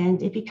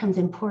 and it becomes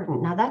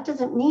important. Now, that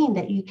doesn't mean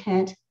that you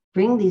can't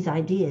bring these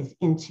ideas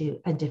into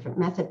a different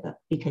method book,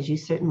 because you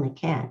certainly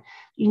can.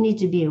 You need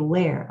to be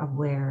aware of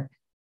where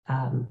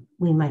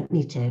we might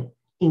need to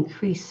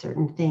increase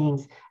certain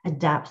things,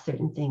 adapt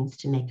certain things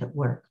to make it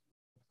work.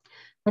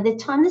 By the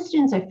time the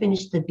students are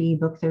finished the B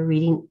book, they're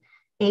reading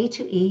A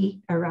to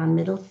E around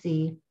middle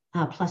C,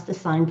 plus the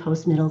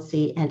signpost middle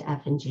C and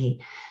F and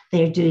G.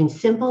 They're doing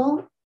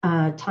simple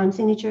time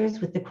signatures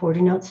with the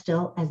quarter note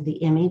still as the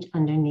image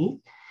underneath.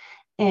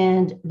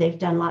 And they've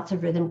done lots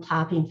of rhythm,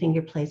 clapping,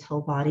 finger plays,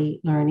 whole body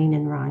learning,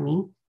 and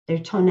rhyming. Their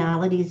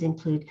tonalities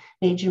include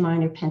major,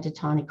 minor,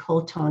 pentatonic,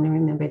 whole tone, and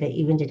remember they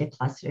even did a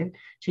cluster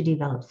to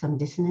develop some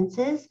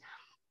dissonances.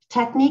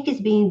 Technique is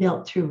being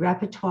built through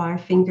repertoire,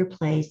 finger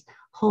plays,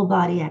 whole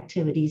body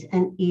activities,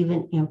 and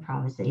even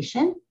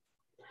improvisation.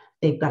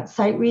 They've got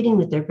sight reading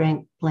with their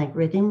blank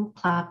rhythm,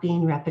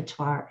 clapping,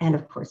 repertoire, and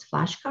of course,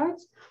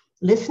 flashcards.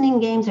 Listening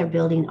games are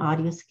building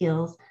audio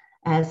skills,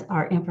 as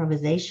are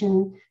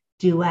improvisation,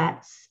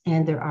 duets,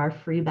 and there are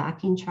free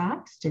backing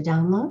tracks to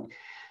download.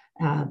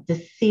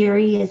 The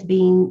theory is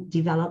being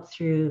developed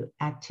through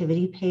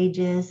activity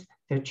pages.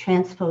 They're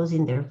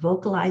transposing, they're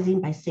vocalizing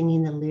by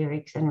singing the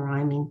lyrics and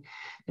rhyming.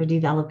 They're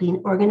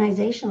developing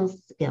organizational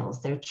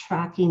skills. They're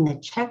tracking the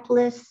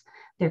checklists.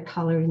 They're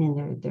coloring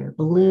in their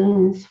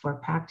balloons for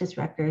practice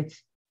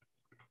records.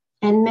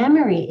 And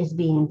memory is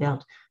being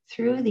built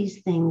through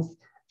these things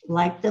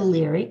like the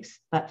lyrics,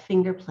 but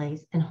finger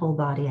plays and whole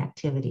body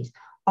activities.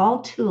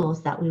 All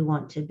tools that we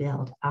want to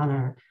build on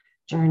our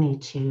journey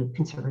to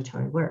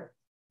conservatory work.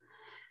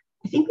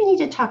 I think we need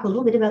to talk a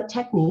little bit about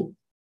technique.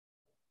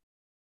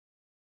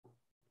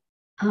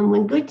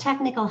 When good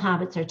technical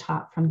habits are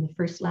taught from the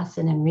first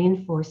lesson and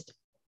reinforced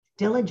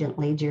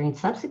diligently during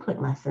subsequent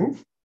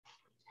lessons,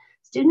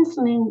 students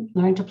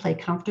learn to play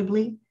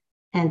comfortably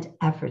and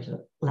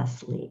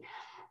effortlessly.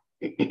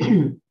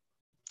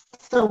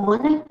 So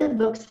one of the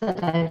books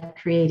that I've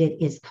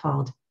created is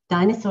called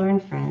Dinosaur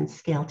and Friends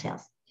Scale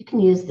Tales. You can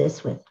use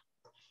this with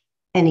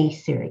any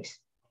series.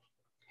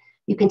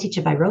 You can teach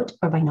it by rote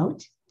or by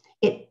note.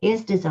 It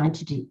is designed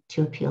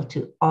to appeal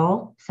to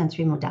all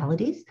sensory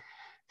modalities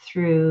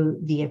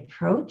through the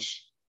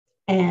approach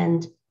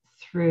and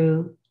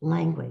through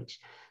language.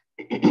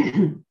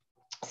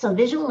 So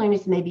visual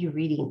learners may be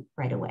reading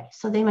right away.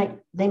 So they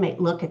might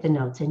look at the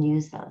notes and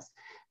use those.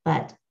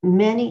 But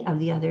many of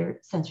the other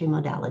sensory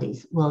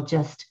modalities will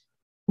just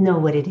know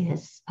what it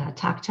is.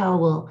 Tactile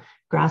will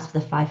grasp the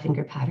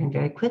 5-finger pattern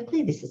very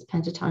quickly. This is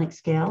pentatonic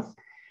scales,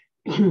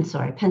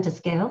 sorry,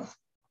 pentascales.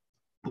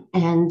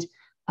 And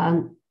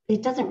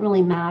it doesn't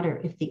really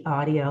matter if the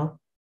audio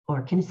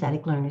or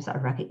kinesthetic learners are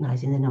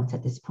recognizing the notes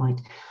at this point.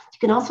 You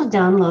can also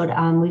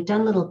download, we've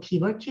done little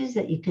keyboard cues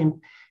that you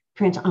can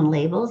print on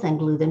labels and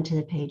glue them to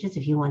the pages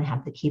if you want to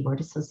have the keyboard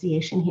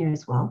association here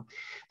as well.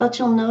 But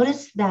you'll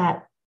notice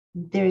that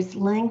there's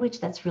language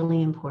that's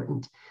really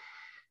important.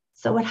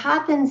 So what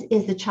happens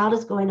is the child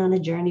is going on a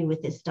journey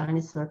with this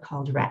dinosaur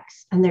called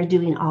Rex, and they're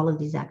doing all of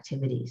these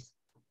activities.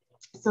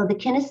 So the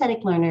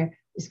kinesthetic learner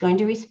is going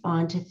to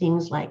respond to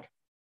things like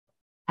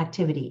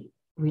activity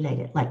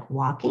related, like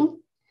walking,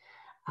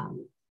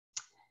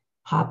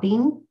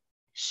 hopping,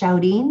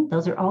 shouting.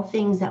 Those are all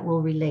things that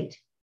will relate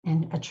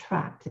and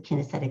attract the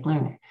kinesthetic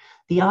learner.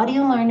 The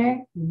audio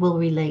learner will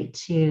relate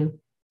to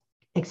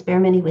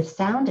experimenting with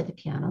sound at the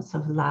piano,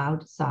 so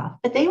loud,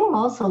 soft, but they will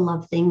also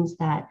love things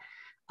that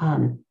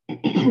are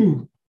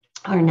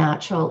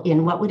natural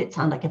in what would it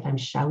sound like if I'm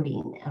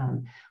shouting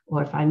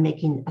or if I'm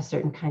making a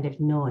certain kind of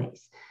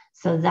noise.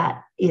 So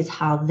that is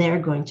how they're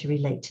going to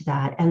relate to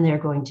that, and they're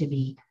going to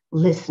be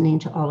listening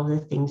to all of the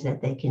things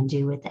that they can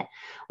do with it.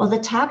 Well, the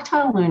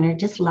tactile learner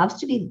just loves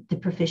to be the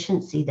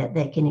proficiency that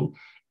they can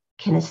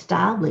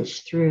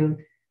establish through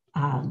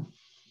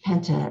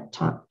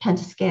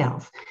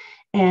pentascales.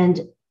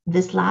 And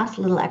this last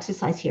little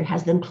exercise here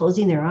has them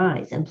closing their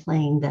eyes and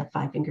playing the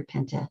 5-finger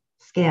penta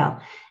scale.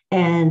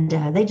 And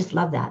they just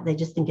love that. They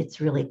just think it's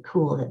really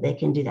cool that they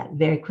can do that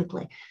very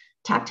quickly.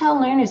 Tactile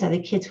learners are the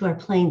kids who are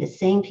playing the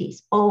same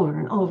piece over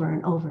and over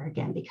and over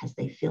again because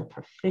they feel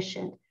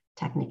proficient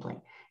technically.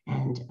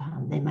 And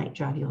they might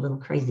drive you a little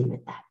crazy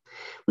with that.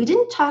 We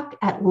didn't talk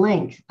at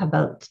length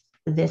about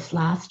this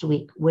last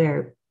week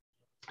where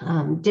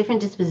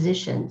different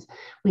dispositions,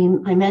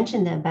 I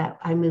mentioned them, but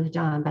I moved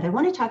on, but I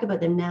want to talk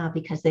about them now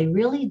because they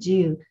really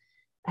do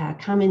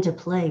come into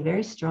play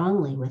very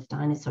strongly with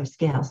dinosaur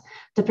scales.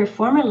 The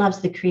performer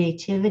loves the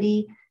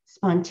creativity,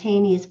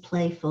 spontaneous,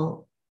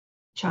 playful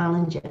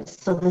challenges.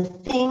 So the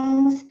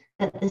things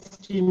that the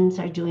students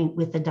are doing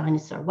with the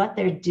dinosaur, what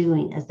they're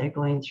doing as they're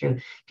going through.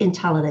 You can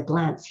tell at a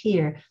glance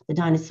here, the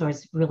dinosaur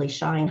is really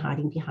shy and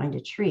hiding behind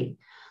a tree.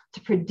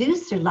 The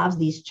producer loves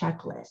these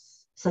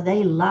checklists. So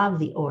they love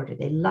the order,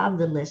 they love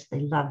the list,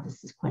 they love the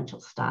sequential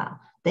style.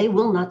 They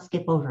will not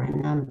skip over a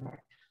number.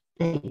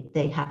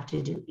 They have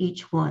to do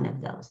each one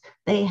of those.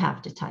 They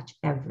have to touch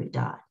every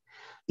dot.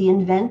 The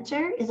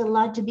inventor is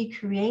allowed to be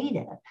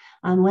creative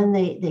when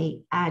they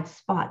add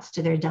spots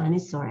to their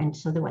dinosaur. And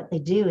so that what they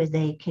do is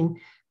they can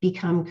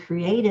become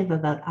creative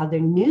about other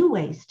new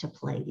ways to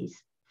play these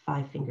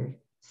 5-finger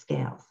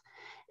scales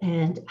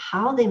and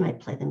how they might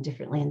play them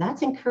differently. And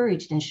that's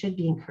encouraged and should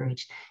be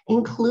encouraged,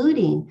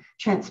 including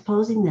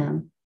transposing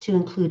them to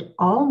include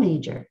all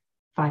major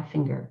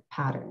 5-finger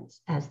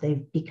patterns as they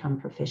become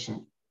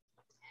proficient.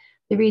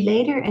 The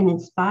relator and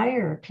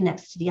inspirer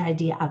connects to the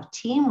idea of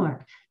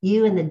teamwork.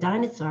 You and the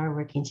dinosaur are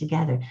working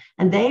together,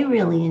 and they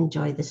really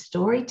enjoy the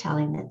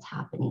storytelling that's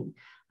happening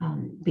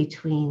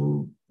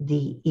between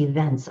the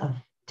events of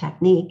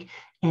technique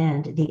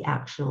and the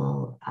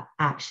actual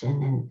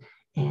action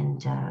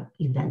and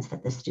events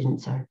that the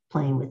students are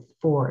playing with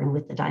for and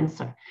with the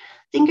dinosaur.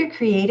 Thinker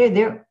creator,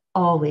 they're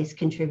always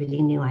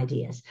contributing new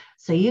ideas.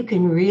 So you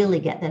can really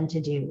get them to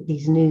do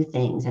these new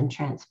things and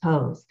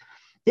transpose.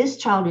 This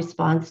child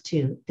responds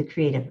to the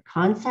creative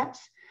concepts,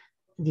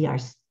 the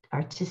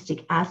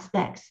artistic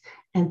aspects,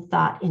 and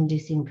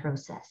thought-inducing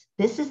process.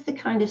 This is the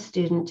kind of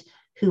student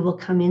who will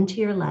come into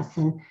your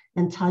lesson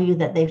and tell you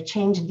that they've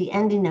changed the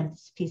ending of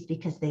this piece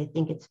because they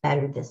think it's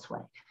better this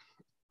way.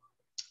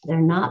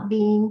 They're not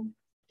being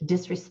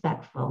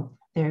disrespectful.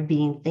 They're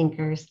being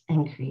thinkers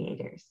and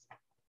creators.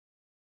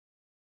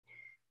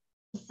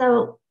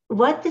 So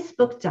what this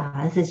book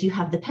does is you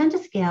have the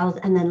pentascales,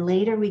 and then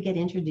later we get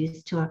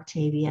introduced to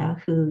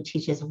Octavia, who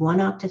teaches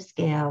 1-octave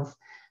scales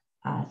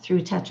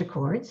through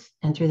tetrachords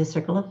and through the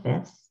circle of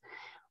fifths.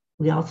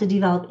 We also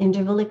develop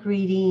intervallic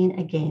reading,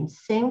 again,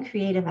 same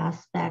creative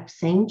aspects,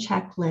 same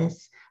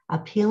checklists,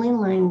 appealing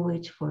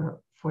language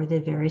for the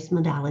various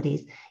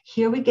modalities.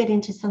 Here we get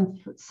into some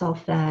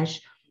solfège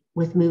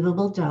with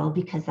movable do,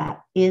 because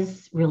that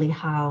is really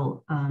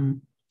how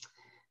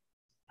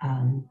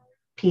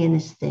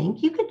pianists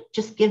think. You could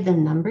just give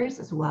them numbers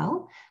as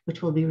well,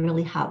 which will be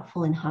really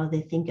helpful in how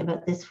they think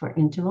about this for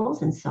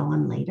intervals and so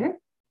on later.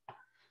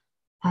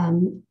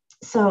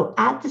 So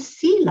at the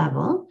C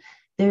level,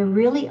 there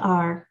really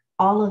are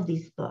all of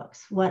these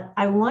books. What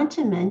I want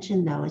to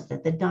mention though is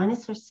that the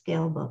dinosaur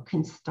scale book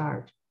can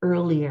start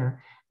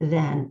earlier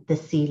than the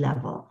C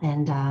level.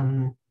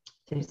 And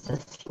there's a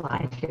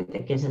slide here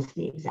that gives us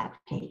the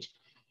exact page.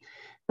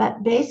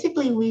 But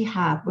basically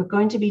we're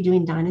going to be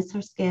doing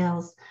dinosaur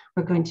scales.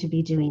 We're going to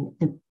be doing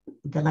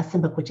the lesson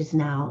book, which is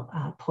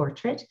now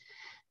portrait.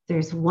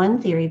 There's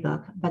one theory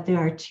book, but there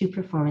are 2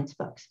 performance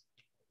books.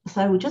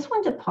 So I just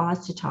wanted to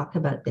pause to talk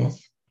about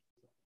this.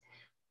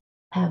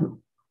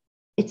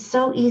 It's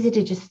so easy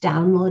to just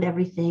download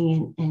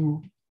everything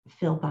and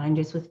fill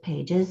binders with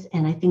pages.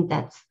 And I think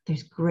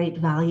there's great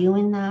value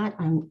in that.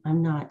 I'm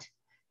not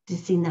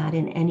dissing that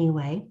in any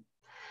way.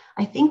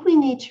 I think we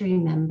need to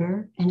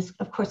remember, and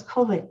of course,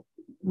 COVID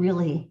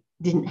really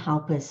didn't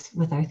help us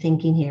with our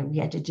thinking here. We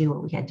had to do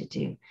what we had to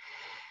do.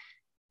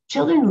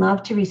 Children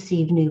love to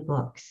receive new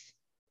books.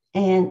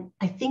 And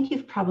I think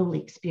you've probably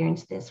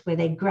experienced this, where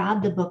they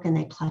grab the book and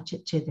they clutch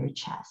it to their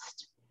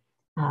chest,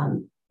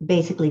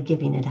 basically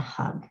giving it a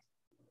hug.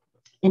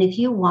 And if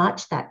you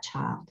watch that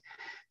child,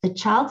 the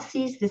child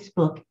sees this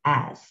book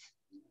as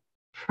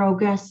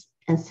progress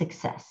and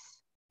success.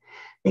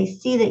 They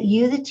see that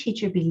you, the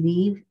teacher,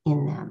 believe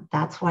in them.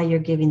 That's why you're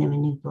giving them a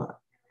new book.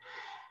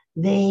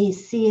 They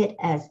see it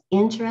as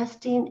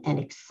interesting and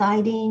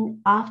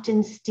exciting,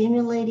 often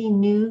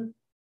stimulating new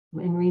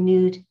and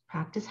renewed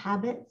practice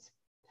habits.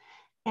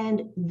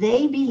 And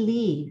they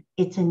believe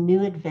it's a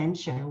new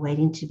adventure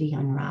waiting to be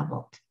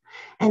unraveled.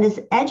 And as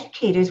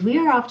educators, we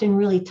are often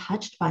really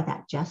touched by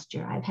that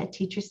gesture. I've had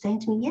teachers saying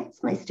to me,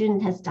 yes, my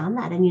student has done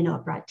that. And,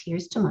 it brought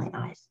tears to my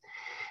eyes.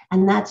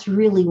 And that's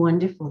really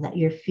wonderful that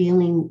you're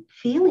feeling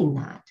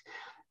that.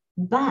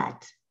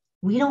 But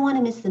we don't want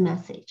to miss the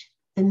message.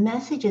 The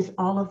message is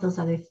all of those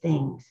other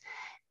things.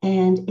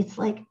 And it's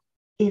like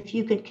if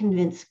you could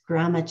convince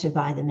grandma to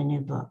buy them a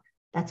new book,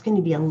 that's going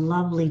to be a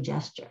lovely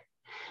gesture.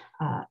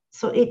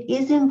 So it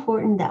is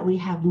important that we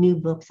have new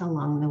books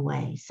along the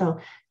way. So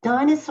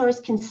dinosaurs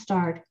can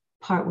start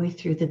partway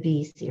through the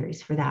B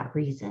series for that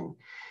reason.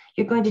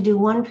 You're going to do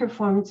one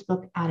performance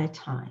book at a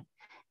time.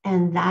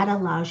 And that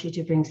allows you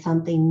to bring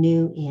something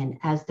new in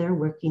as they're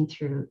working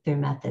through their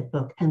method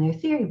book and their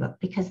theory book,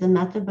 because the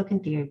method book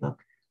and theory book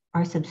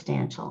are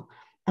substantial.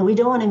 And we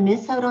don't want to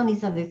miss out on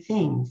these other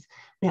things.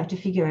 We have to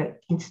figure out,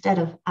 instead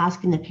of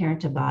asking the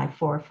parent to buy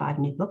 4 or 5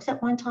 new books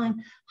at one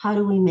time, how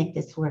do we make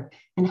this work?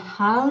 And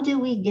how do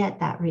we get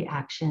that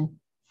reaction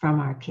from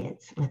our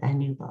kids with a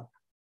new book?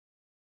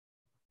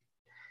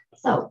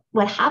 So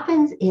what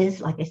happens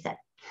is, like I said,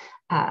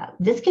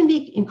 This can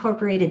be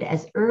incorporated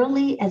as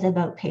early as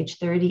about page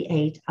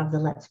 38 of the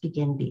Let's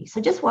Begin B. So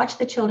just watch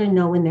the children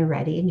know when they're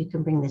ready, and you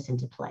can bring this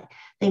into play.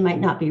 They might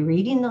not be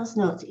reading those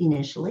notes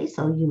initially,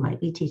 so you might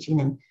be teaching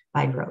them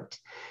by rote.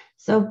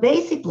 So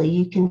basically,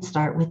 you can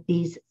start with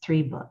these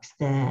 3 books,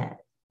 the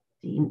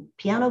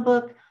piano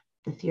book,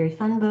 the theory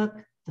fun book,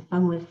 the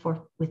fun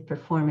with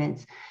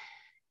performance.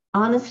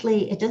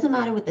 Honestly, it doesn't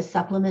matter what the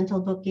supplemental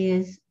book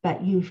is,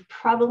 but you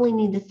probably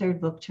need the 3rd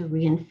book to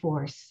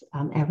reinforce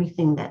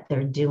everything that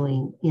they're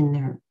doing in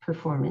their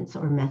performance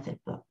or method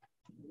book.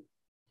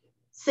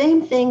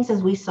 Same things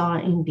as we saw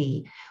in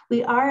B.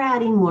 We are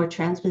adding more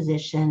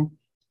transposition,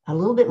 a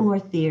little bit more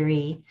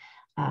theory.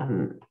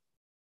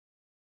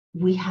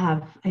 We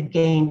have,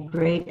 again,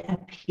 great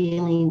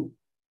appealing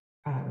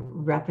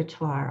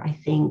repertoire, I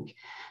think,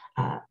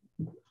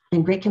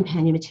 and great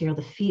companion material,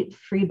 the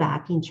free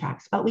backing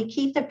tracks. But we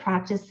keep the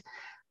practice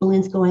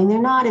balloons going.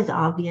 They're not as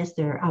obvious.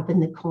 They're up in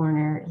the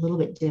corner, a little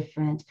bit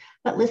different.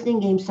 But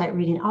listening, game, sight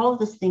reading, all of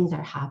those things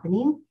are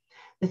happening.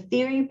 The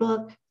theory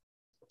book,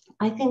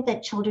 I think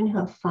that children who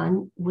have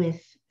fun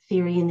with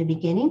theory in the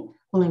beginning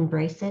will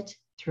embrace it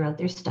throughout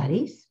their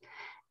studies.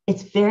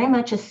 It's very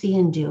much a see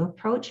and do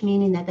approach,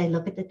 meaning that they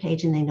look at the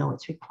page and they know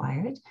what's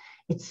required.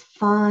 It's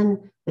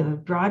fun. We have a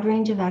broad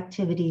range of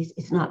activities.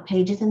 It's not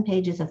pages and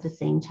pages of the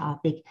same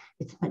topic.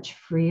 It's much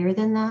freer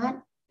than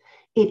that.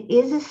 It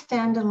is a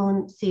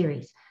standalone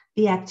series.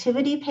 The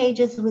activity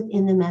pages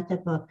within the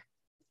method book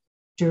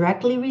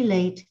directly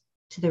relate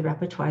to the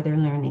repertoire they're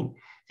learning.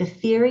 The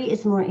theory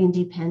is more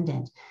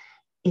independent.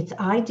 It's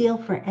ideal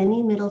for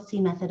any middle C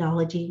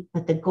methodology,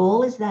 but the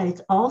goal is that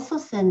it's also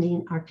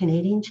sending our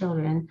Canadian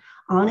children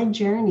on a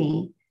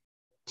journey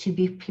to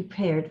be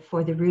prepared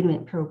for the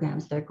rudiment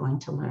programs they're going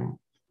to learn.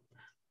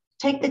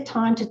 Take the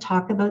time to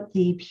talk about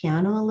the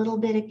piano a little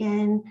bit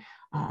again,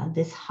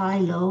 this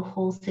high-low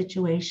whole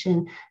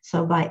situation.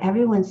 So by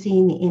everyone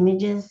seeing the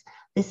images,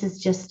 this is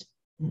just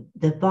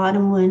the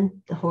bottom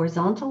one, the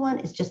horizontal one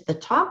is just the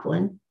top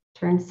one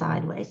turned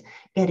sideways,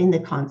 getting the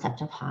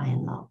concept of high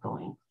and low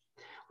going.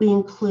 We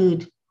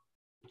include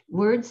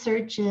word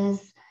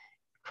searches,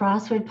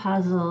 crossword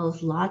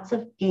puzzles, lots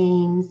of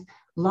games,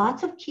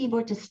 lots of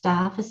keyboard to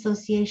staff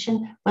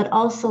association, but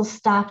also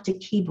staff to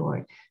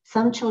keyboard.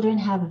 Some children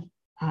have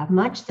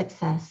much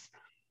success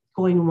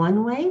going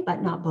one way,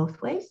 but not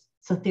both ways.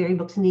 So theory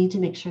books need to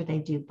make sure they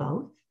do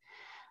both.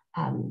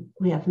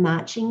 We have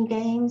matching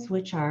games,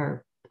 which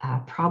are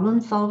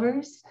problem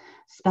solvers,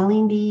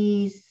 spelling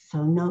bees,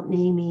 so note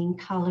naming,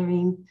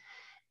 coloring.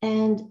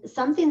 And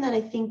something that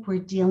I think we're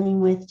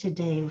dealing with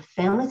today,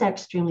 families are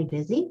extremely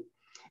busy,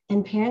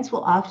 and parents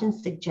will often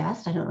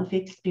suggest, I don't know if you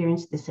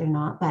experienced this or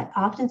not, but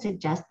often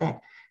suggest that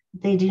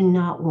they do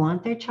not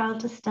want their child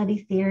to study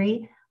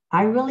theory.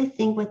 I really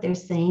think what they're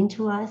saying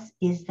to us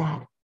is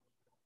that,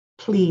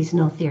 please,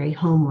 no theory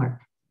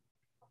homework.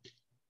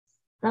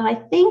 So I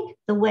think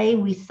the way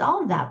we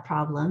solve that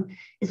problem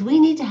is we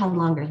need to have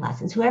longer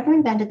lessons. Whoever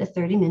invented the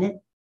 30-minute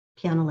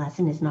piano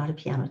lesson is not a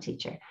piano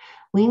teacher.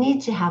 We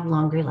need to have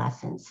longer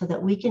lessons so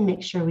that we can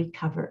make sure we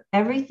cover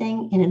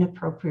everything in an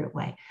appropriate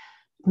way.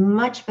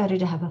 Much better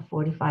to have a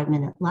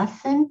 45-minute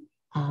lesson.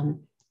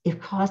 If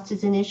cost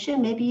is an issue,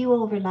 maybe you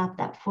overlap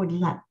that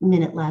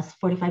 45-minute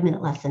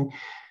lesson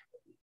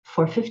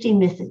for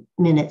 15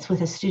 minutes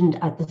with a student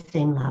at the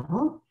same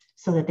level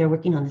so that they're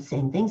working on the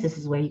same things. This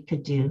is where you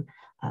could do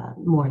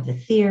more of the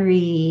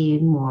theory,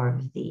 more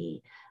of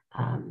the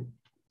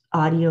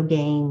audio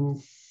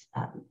games,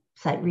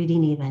 sight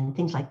reading even,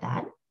 things like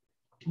that,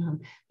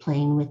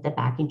 playing with the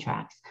backing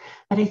tracks.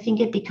 But I think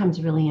it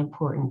becomes really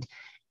important.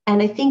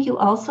 And I think you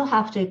also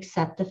have to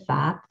accept the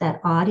fact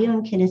that audio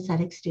and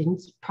kinesthetic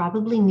students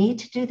probably need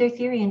to do their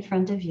theory in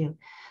front of you.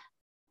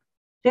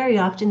 Very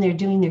often they're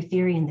doing their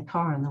theory in the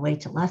car on the way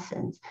to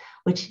lessons,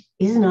 which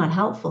is not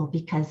helpful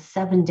because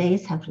 7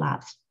 days have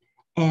lapsed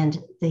and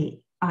the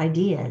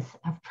ideas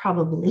have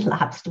probably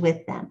lapsed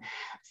with them.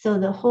 So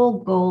the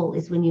whole goal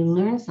is when you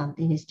learn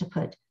something is to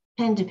put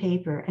pen to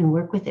paper and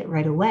work with it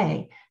right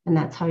away. And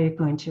that's how you're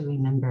going to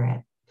remember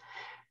it.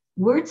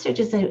 Word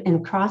searches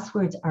and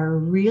crosswords are a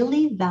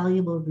really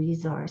valuable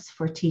resource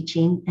for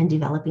teaching and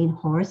developing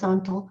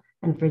horizontal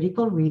and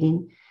vertical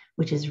reading,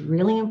 which is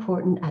really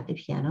important at the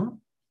piano,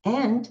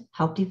 and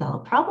help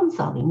develop problem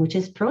solving, which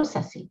is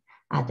processing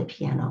at the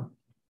piano.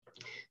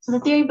 So the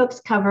theory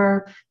books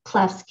cover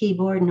clefs,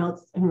 keyboard,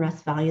 notes, and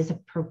rest values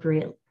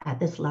appropriate at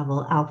this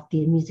level,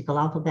 the musical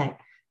alphabet,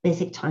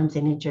 basic times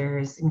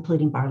integers,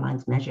 including bar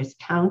lines, measures,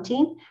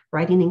 counting,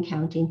 writing and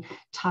counting,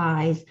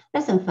 ties.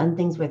 There's some fun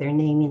things where they're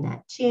naming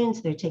that tune. So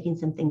they're taking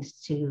some things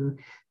to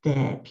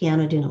the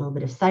piano, doing a little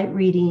bit of sight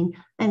reading,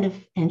 and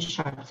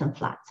sharps and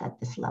flats at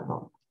this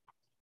level.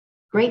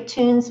 Great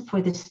tunes for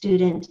the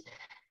student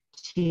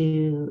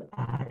to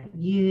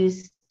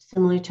use,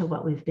 similar to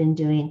what we've been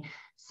doing.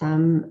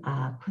 Some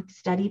quick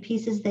study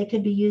pieces they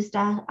could be used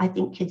at. I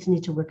think kids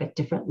need to work at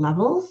different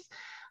levels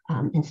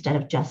instead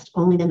of just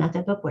only the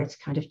method book where it's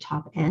kind of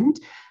top end.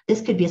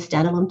 This could be a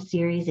standalone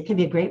series. It could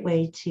be a great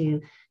way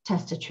to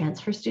test a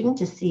transfer student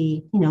to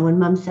see, when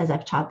mom says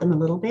I've taught them a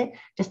little bit,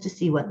 just to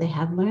see what they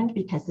have learned,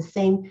 because the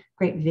same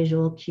great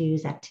visual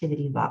cues,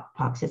 activity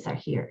boxes are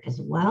here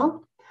as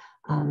well.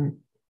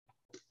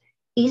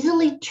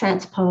 Easily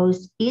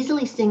transposed,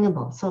 easily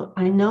singable. So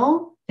I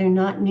know they're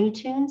not new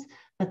tunes,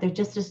 but they're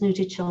just as new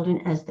to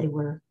children as they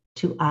were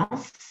to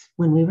us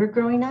when we were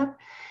growing up.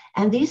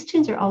 And these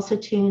tunes are also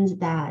tunes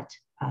that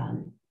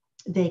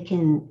they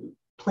can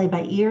play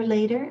by ear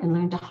later and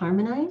learn to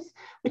harmonize,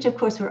 which of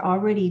course we're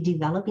already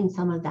developing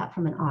some of that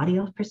from an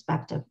audio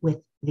perspective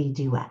with the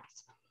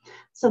duets.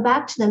 So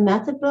back to the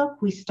method book,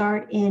 we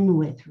start in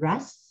with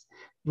rests.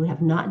 We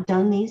have not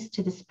done these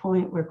to this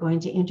point. We're going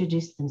to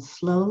introduce them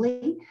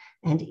slowly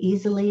and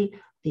easily.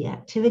 The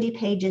activity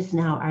pages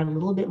now are a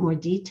little bit more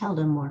detailed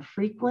and more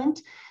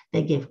frequent.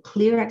 They give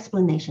clear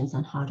explanations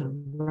on how to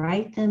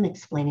write them,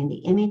 explaining the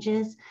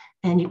images,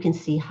 and you can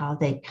see how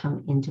they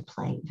come into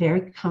play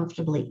very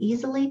comfortably,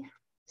 easily,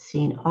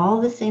 seeing all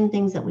the same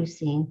things that we've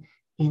seen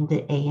in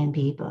the A and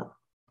B book.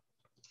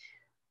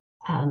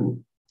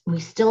 We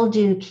still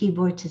do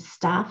keyboard to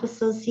staff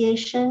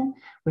association.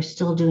 We're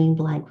still doing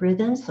blank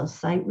rhythms, so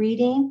sight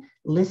reading.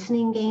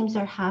 Listening games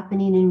are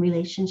happening in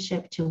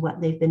relationship to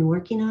what they've been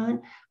working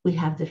on. We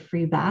have the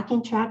free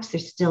backing tracks.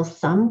 There's still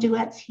some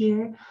duets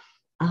here.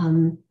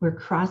 We're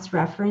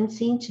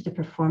cross-referencing to the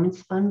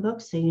performance fund book,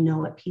 so you know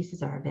what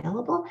pieces are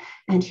available.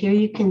 And here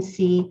you can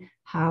see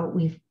how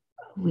we've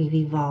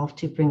evolved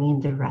to bringing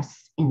the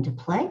rests into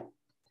play.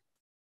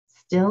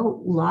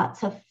 Still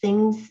lots of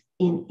things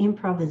in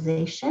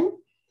improvisation.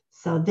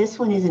 So this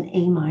one is an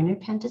A minor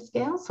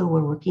pentascale. So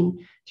we're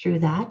working through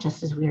that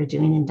just as we are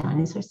doing in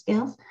dinosaur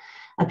scales.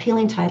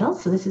 Appealing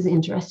titles. So this is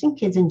interesting.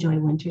 Kids enjoy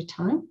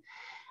wintertime.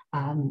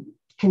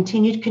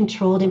 Continued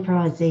controlled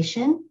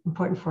improvisation,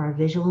 important for our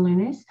visual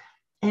learners.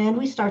 And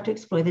we start to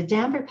explore the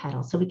damper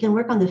pedal. So we can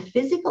work on the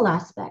physical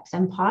aspects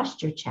and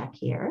posture check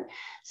here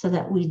so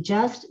that we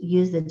just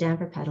use the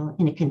damper pedal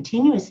in a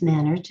continuous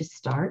manner to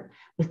start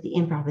with the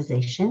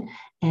improvisation.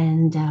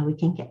 And we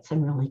can get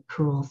some really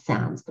cool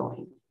sounds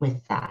going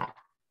with that.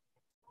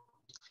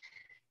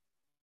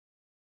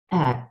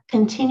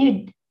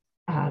 Continued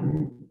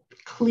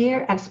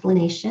clear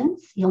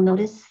explanations. You'll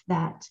notice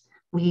that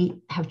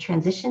we have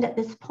transitioned at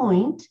this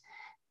point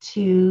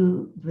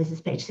to, this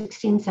is page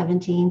 16,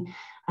 17,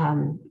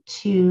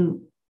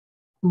 to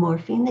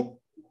morphing the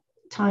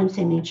time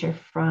signature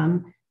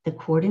from the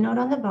quarter note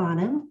on the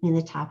bottom in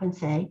the tap and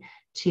say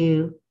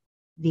to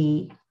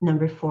the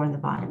number 4 on the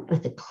bottom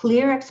with a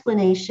clear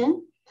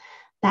explanation.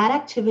 That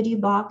activity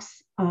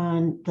box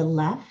on the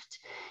left,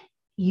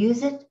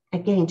 use it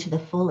again to the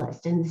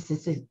fullest. And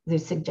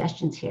there's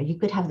suggestions here. You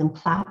could have them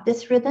clap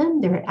this rhythm.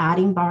 They're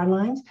adding bar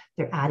lines.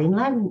 They're adding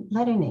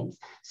letter names.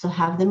 So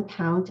have them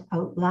count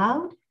out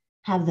loud,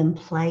 have them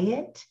play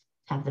it,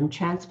 have them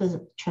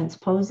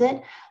transpose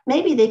it.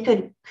 Maybe they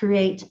could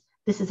create,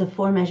 this is a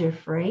 4-measure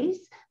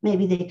phrase.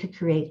 Maybe they could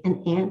create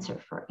an answer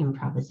for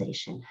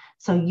improvisation.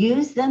 So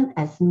use them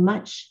as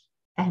much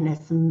and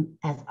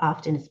as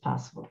often as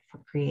possible for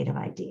creative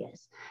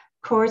ideas.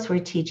 Of course, we're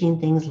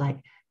teaching things like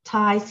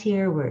ties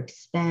here. We're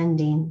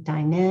expanding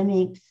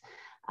dynamics.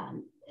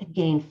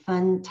 Again,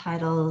 fun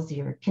titles.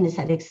 Your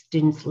kinesthetic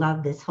students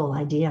love this whole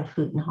idea of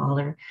hoot and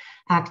holler.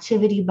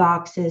 Activity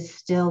boxes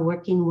still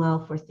working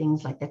well for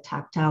things like the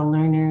tactile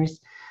learners,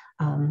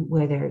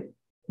 where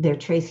they're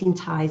tracing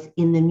ties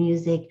in the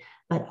music,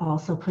 but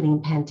also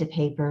putting pen to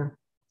paper.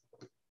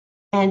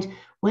 And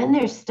when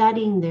they're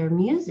studying their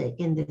music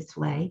in this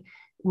way,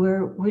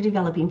 we're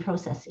developing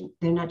processing.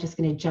 They're not just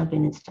going to jump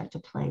in and start to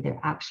play. They're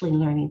actually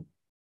learning,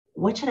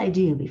 what should I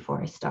do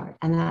before I start?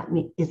 And that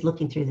is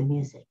looking through the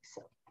music.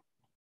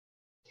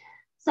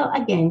 So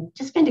again,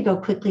 just going to go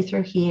quickly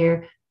through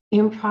here.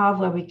 Improv,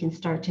 where we can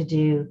start to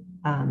do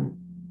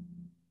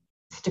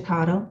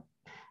staccato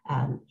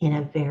in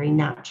a very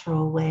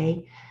natural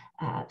way.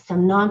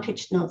 Some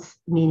non-pitched notes,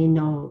 meaning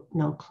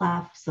no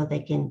clef, so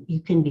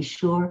you can be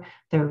sure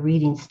they're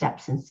reading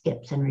steps and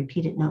skips and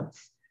repeated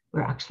notes.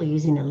 We're actually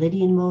using a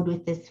Lydian mode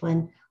with this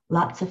one.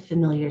 Lots of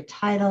familiar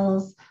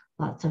titles,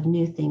 lots of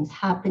new things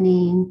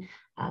happening,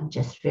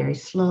 just very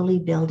slowly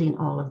building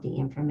all of the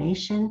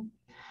information.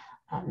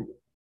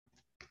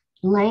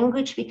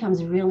 Language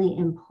becomes really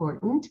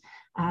important.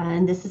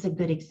 And this is a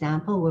good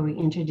example where we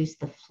introduce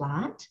the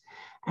flat.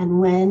 And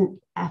when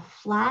a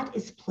flat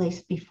is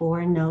placed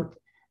before a note,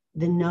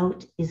 the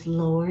note is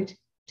lowered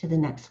to the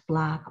next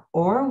black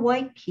or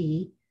white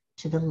key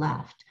to the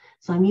left.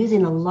 So I'm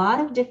using a lot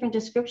of different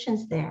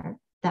descriptions there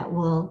that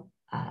will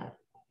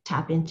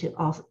tap into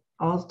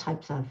all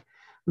types of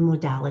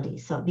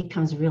modalities. So it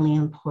becomes really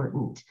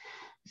important.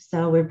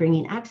 So we're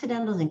bringing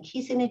accidentals and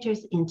key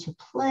signatures into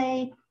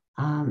play.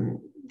 You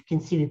can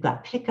see we've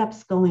got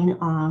pickups going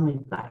on.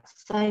 We've got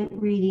sight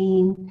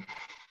reading.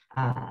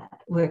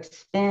 We're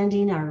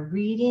expanding our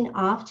reading,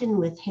 often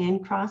with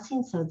hand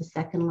crossing. So the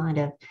second line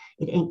of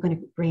 "It Ain't Gonna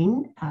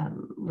Rain,"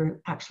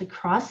 we're actually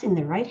crossing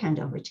the right hand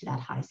over to that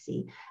high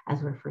C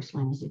as we're first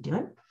learning to do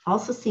it.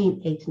 Also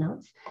seeing eighth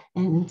notes,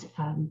 and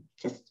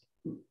just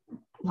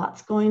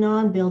lots going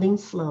on, building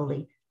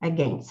slowly.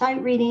 Again,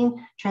 sight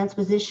reading,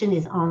 transposition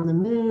is on the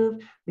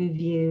move,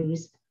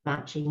 reviews,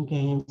 matching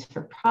games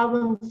for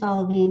problem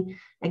solving.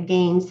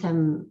 Again,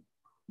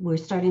 we're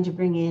starting to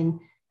bring in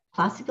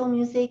classical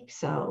music.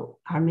 So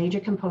our major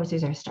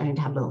composers are starting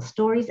to have little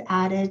stories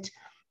added,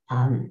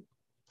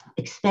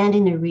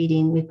 expanding the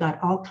reading. We've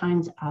got all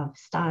kinds of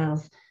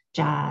styles,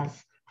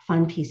 jazz,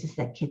 fun pieces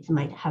that kids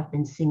might have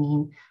been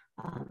singing,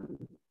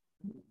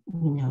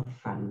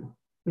 from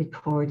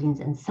recordings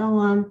and so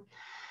on.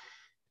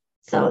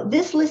 So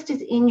this list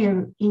is in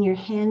your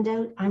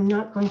handout. I'm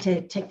not going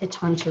to take the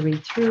time to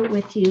read through it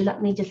with you.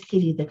 Let me just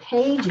give you the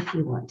page if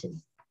you want to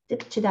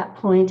stick to that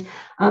point.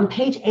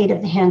 Page 8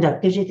 of the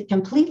handout gives you the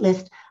complete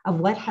list of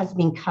what has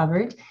been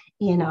covered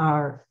in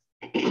our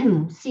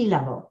C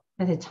level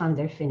by the time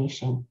they're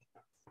finishing.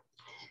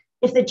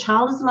 If the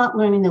child is not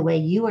learning the way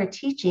you are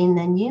teaching,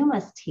 then you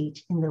must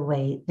teach in the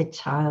way the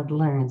child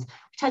learns.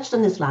 We touched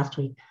on this last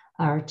week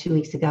or 2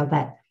 weeks ago,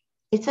 but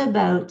it's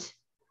about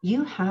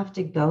you have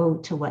to go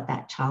to what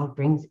that child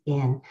brings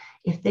in.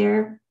 If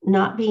they're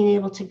not being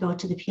able to go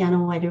to the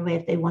piano right away,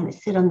 if they want to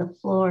sit on the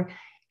floor,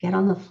 get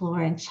on the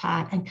floor and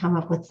chat and come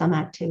up with some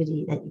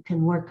activity that you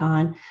can work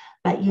on,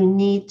 but you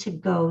need to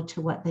go to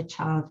what the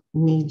child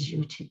needs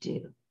you to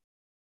do.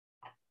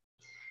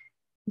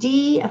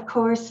 D, of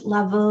course,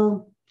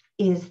 level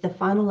is the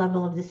final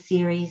level of the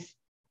series.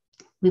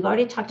 We've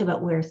already talked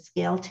about where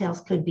scale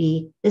tales could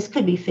be. This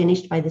could be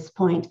finished by this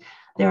point.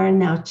 There are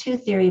now 2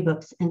 theory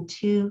books and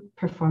 2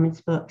 performance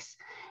books.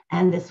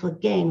 And this will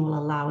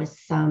allow us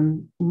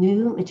some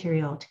new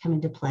material to come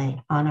into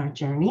play on our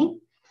journey.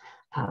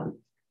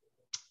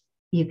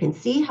 You can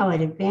see how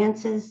it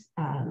advances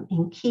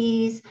in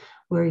keys.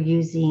 We're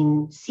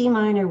using C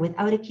minor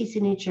without a key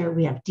signature.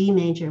 We have D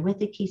major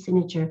with a key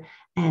signature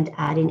and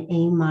adding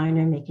A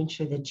minor, making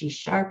sure that G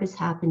sharp is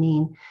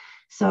happening.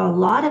 So a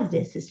lot of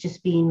this is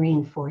just being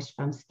reinforced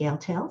from scale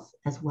tales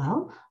as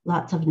well.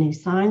 Lots of new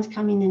signs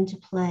coming into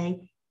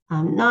play,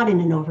 not in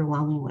an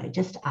overwhelming way,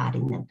 just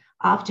adding them,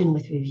 often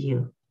with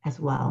review as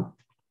well.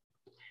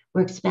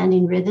 We're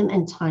expanding rhythm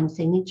and time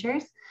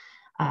signatures.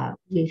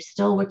 We're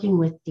still working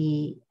with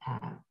the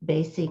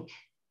basic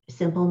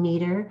simple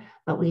meter,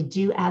 but we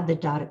do add the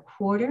dotted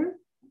quarter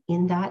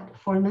in that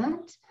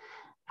format.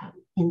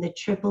 In the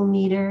triple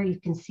meter,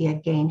 you can see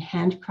again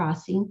hand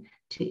crossing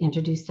to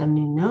introduce some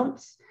new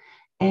notes.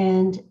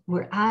 And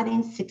we're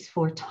adding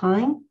 6/4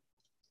 time,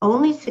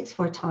 only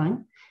 6/4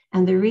 time.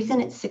 And the reason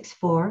it's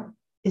 6/4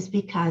 is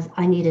because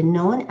I need a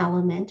known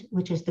element,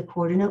 which is the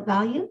quarter note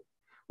value,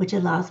 which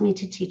allows me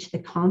to teach the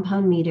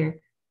compound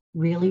meter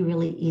really,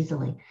 really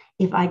easily.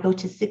 If I go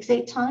to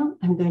 6/8 time,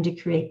 I'm going to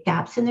create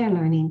gaps in their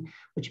learning,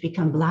 which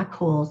become black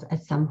holes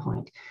at some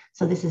point.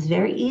 So this is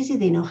very easy.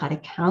 They know how to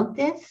count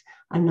this.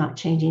 I'm not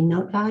changing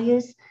note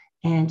values.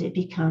 And it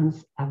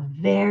becomes a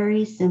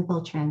very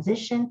simple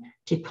transition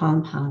to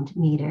compound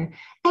meter.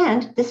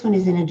 And this one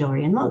is in a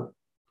Dorian mode.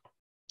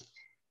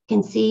 You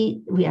can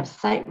see we have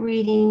sight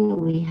reading,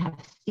 we have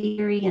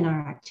theory in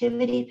our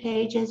activity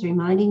pages,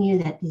 reminding you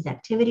that these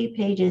activity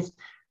pages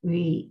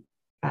relate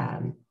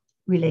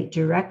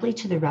directly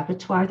to the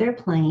repertoire they're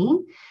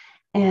playing.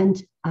 And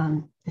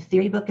the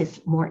theory book is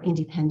more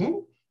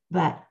independent,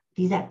 but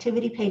these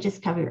activity pages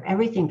cover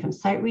everything from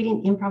sight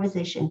reading,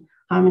 improvisation,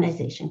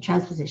 harmonization,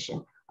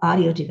 transposition,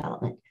 audio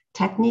development,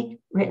 technique,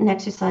 written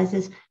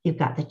exercises. You've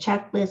got the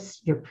checklists,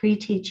 you're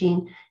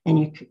pre-teaching,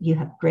 and you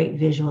have great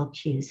visual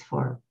cues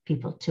for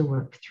people to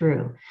work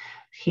through.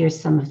 Here's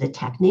some of the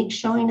techniques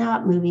showing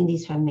up, moving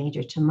these from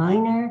major to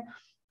minor.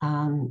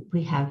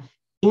 We have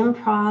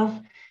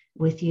improv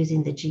with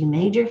using the G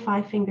major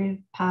 5-finger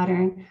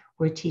pattern.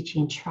 We're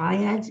teaching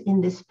triads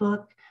in this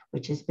book,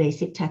 which is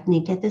basic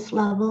technique at this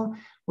level.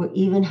 We're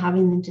even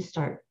having them to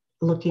start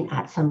looking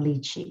at some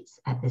lead sheets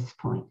at this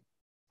point.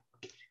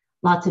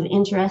 Lots of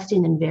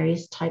interesting and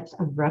various types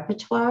of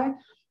repertoire.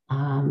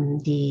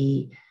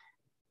 The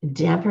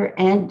damper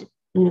and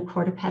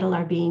unicorda pedal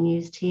are being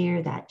used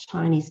here. That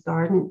Chinese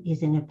garden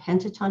is in a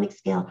pentatonic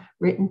scale,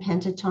 written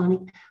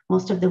pentatonic.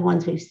 Most of the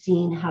ones we've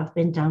seen have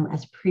been done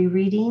as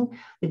pre-reading.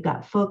 We've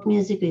got folk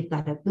music, we've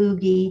got a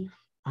boogie.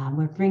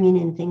 We're bringing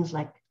in things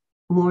like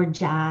more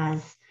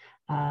jazz.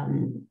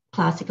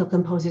 Classical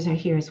composers are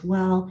here as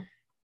well.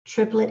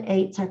 Triplet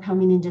eights are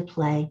coming into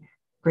play.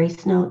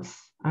 Grace notes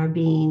are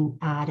being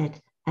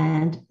added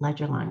and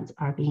ledger lines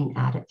are being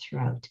added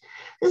throughout.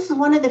 This is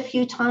one of the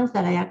few times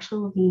that I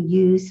actually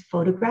use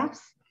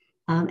photographs.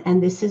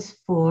 And this is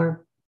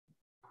for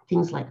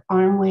things like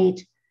arm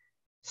weight,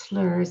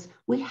 slurs.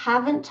 We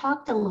haven't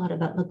talked a lot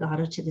about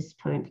legato to this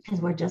point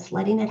because we're just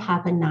letting it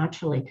happen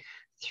naturally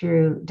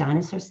through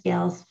dinosaur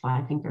scales,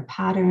 5-finger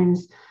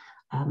patterns,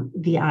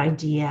 the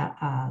idea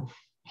of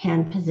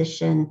hand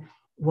position,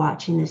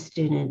 watching the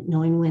student,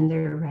 knowing when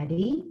they're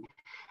ready.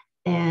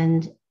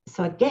 And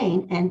So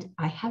again, and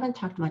I haven't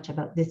talked much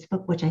about this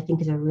book, which I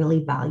think is a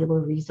really valuable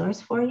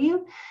resource for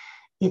you.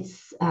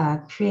 It's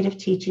Creative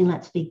Teaching,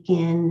 Let's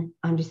Begin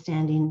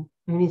Understanding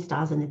Learning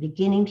Styles in the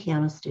Beginning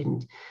Piano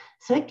Student.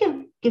 So it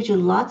gives you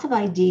lots of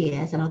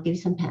ideas, and I'll give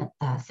you some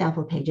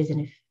sample pages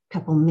in a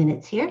couple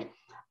minutes here,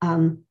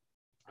 on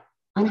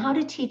how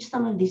to teach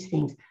some of these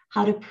things,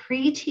 how to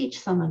pre-teach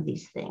some of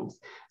these things,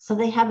 so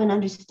they have an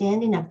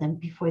understanding of them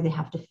before they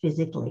have to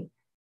physically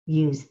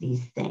use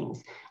these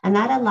things. And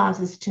that allows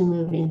us to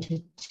move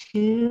into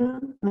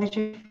 2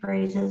 measured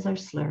phrases or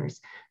slurs,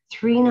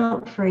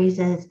 3-note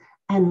phrases,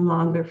 and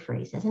longer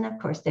phrases. And of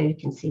course, there you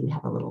can see we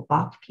have a little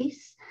Bach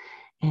piece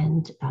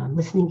and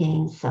listening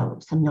games. So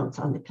some notes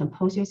on the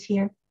composers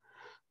here.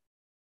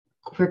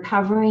 We're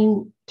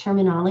covering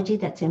terminology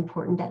that's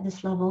important at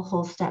this level,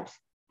 whole steps,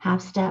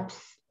 half steps,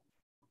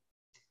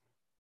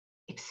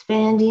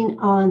 expanding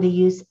on the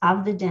use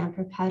of the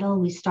damper pedal.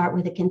 We start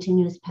with a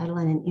continuous pedal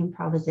and an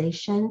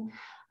improvisation.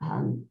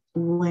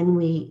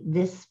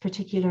 This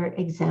particular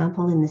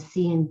example in the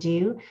See and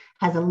Do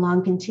has a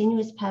long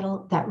continuous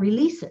pedal that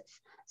releases.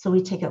 So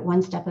we take it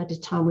 1 step at a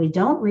time. We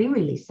don't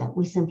re-release it,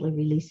 we simply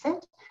release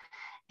it.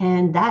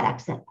 And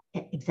that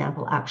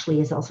example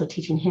actually is also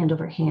teaching hand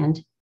over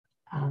hand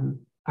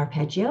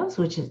arpeggios,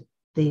 which is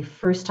the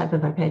first type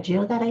of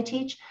arpeggio that I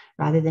teach,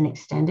 rather than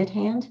extended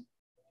hand.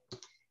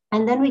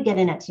 And then we get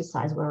an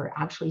exercise where we're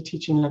actually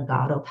teaching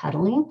legato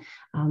pedaling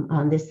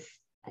on this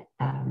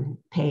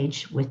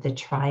page with the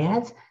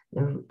triads.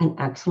 They're an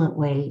excellent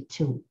way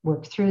to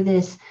work through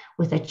this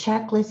with a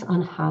checklist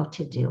on how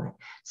to do it.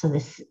 So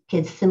the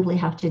kids simply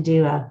have to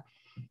do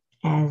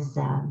as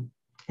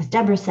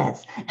Debra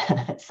says,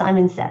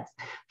 Simon says,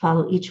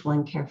 follow each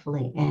one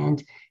carefully.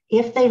 And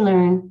if they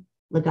learn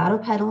legato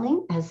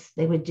pedaling, as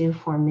they would do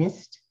for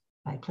Mist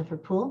by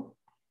Clifford Poole,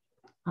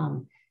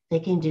 they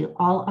can do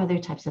all other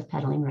types of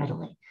pedaling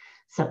readily.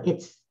 So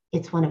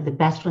it's one of the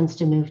best ones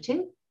to move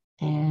to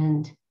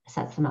and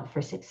sets them up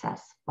for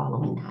success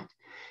following that.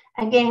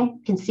 Again,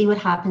 you can see what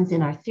happens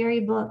in our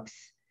theory books.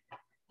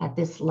 At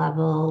this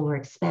level, we're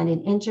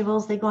expanding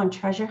intervals. They go on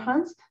treasure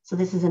hunts. So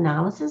this is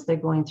analysis. They're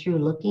going through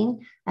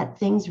looking at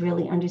things,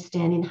 really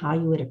understanding how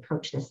you would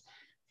approach this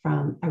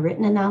from a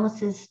written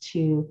analysis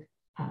to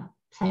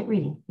sight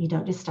reading. You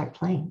don't just start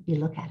playing. You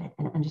look at it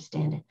and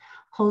understand it.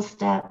 Whole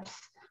steps,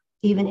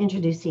 even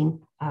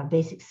introducing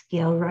basic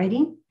scale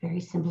writing,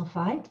 very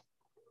simplified.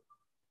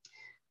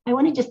 I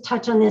want to just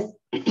touch on this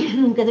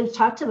because I've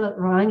talked about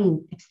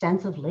rhyming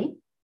extensively.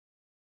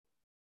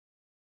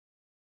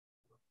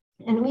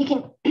 And we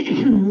can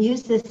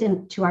use this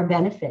to our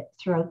benefit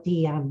throughout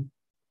the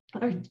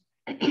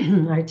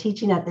our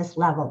teaching at this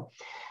level.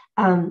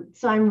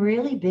 So I'm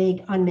really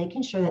big on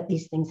making sure that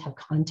these things have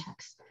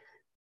context.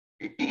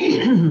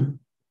 And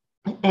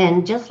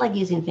just like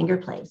using finger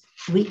plays,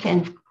 we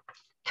can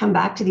come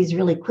back to these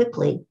really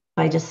quickly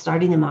by just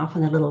starting them off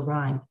on a little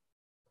rhyme.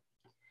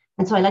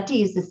 And so I like to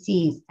use the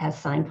C's as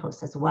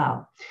signposts as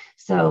well.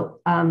 So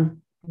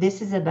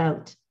this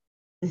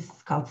is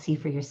called C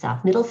for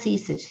yourself. Middle C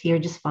sits here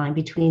just fine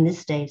between the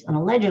staves on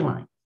a ledger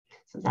line.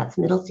 So that's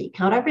middle C.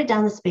 Count up or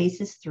down the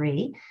space is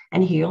 3,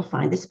 and here you'll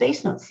find the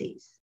space note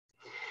C's.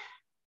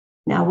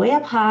 Now way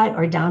up high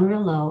or down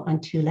real low on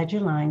 2 ledger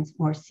lines,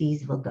 more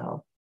C's will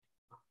go.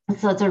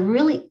 So it's a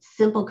really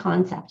simple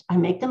concept. I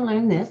make them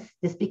learn this.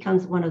 This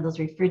becomes one of those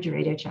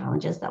refrigerator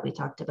challenges that we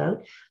talked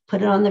about.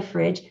 Put it on the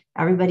fridge.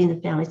 Everybody in the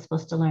family is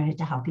supposed to learn it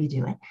to help you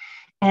do it.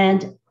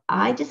 And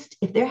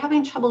if they're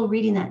having trouble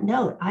reading that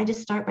note, I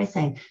just start by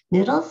saying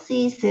middle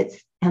C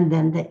sits, and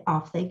then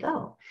off they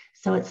go.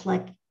 So it's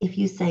like if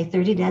you say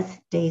 30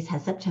 days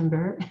has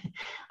September,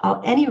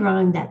 any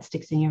rhyme that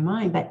sticks in your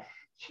mind. But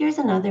here's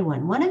another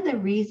one. One of the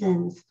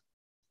reasons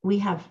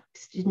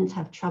students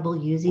have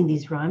trouble using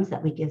these rhymes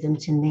that we give them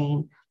to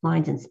name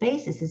lines and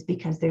spaces is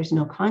because there's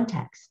no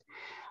context.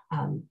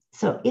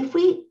 So if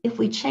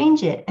we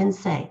change it and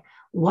say,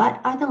 what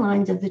are the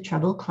lines of the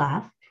treble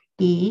clef?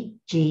 E,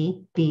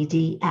 G, B,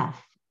 D,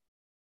 F.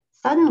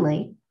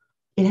 Suddenly,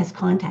 it has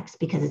context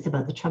because it's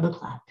about the treble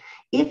clef.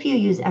 If you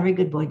use every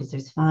good boy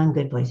deserves fun,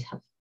 good boys have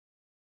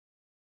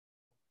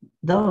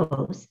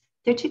those,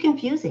 they're too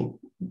confusing.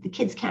 The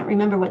kids can't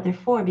remember what they're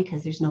for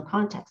because there's no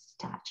context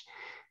attached.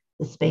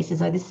 The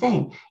spaces are the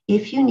same.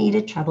 If you need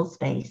a treble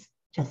space,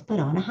 just put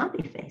on a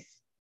happy face,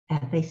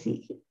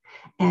 F-A-C.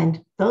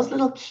 And those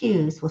little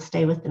cues will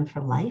stay with them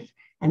for life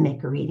and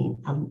make reading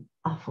an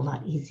awful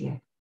lot easier.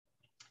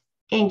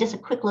 Again, just a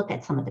quick look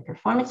at some of the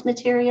performance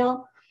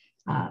material.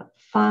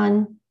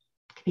 Fun,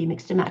 can be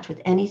mixed and matched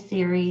with any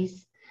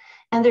series.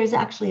 And there's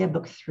actually a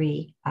book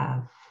 3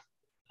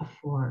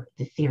 for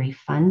the theory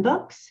fun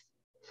books.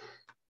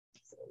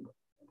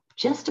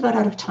 Just about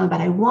out of time, but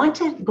I want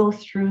to go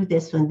through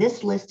this one.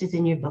 This list is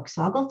in your book,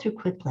 so I'll go through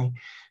quickly.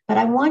 But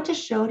I want to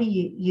show to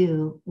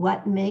you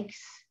what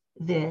makes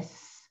this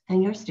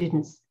and your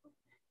students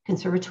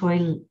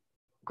Conservatory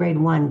grade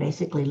 1,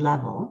 basically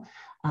level,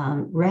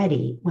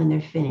 ready when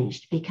they're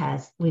finished,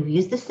 because we've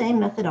used the same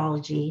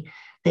methodology.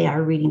 They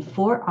are reading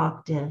 4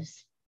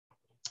 octaves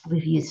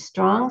We've used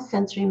strong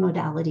sensory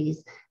modalities.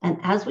 And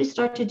as we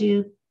start to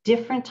do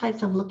different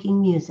types of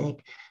looking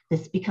music,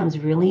 this becomes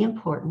really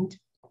important.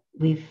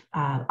 We've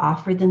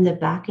offered them the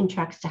backing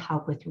tracks to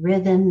help with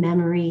rhythm,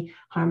 memory,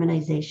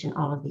 harmonization,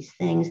 all of these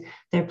things.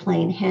 They're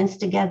playing hands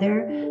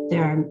together.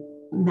 There are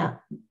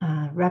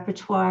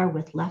repertoire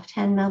with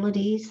left-hand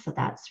melodies, so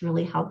that's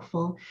really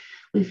helpful.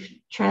 We've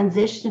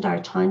transitioned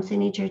our time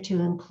signature to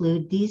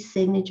include these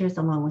signatures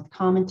along with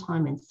common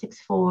time and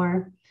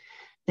 6/4.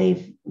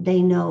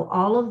 They know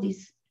all of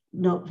these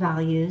note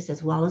values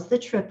as well as the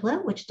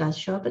triplet, which does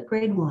show up at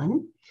grade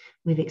 1.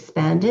 We've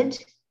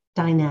expanded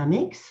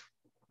dynamics,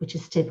 which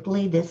is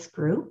typically this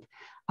group.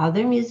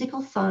 Other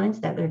musical signs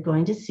that they're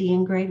going to see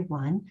in grade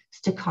 1,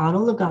 staccato,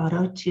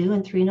 legato, 2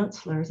 and 3 note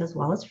slurs, as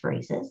well as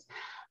phrases.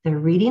 They're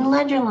reading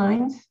ledger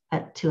lines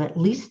to at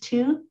least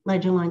 2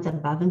 ledger lines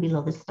above and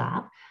below the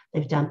staff.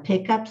 They've done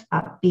pickups,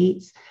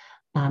 upbeats.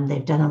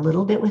 They've done a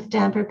little bit with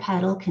damper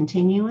pedal,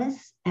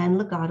 continuous and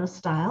legato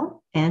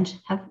style, and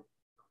have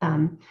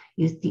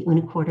used the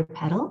uniquarter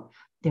pedal.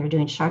 They're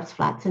doing sharps,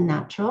 flats, and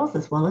naturals,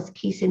 as well as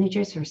key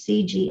signatures for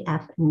C, G,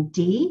 F, and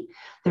D.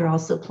 They're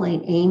also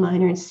playing A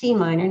minor and C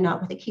minor,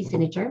 not with a key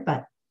signature,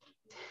 but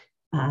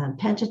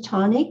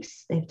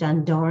pentatonics. They've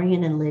done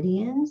Dorian and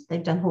Lydians.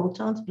 They've done whole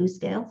tones, blues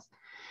scales.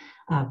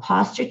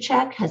 Posture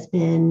check has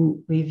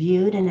been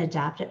reviewed and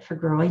adapted for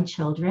growing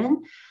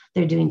children.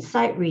 They're doing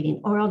sight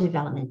reading, oral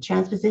development,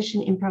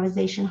 transposition,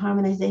 improvisation,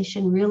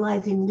 harmonization,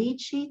 realizing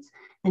lead sheets,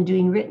 and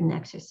doing written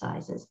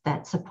exercises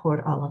that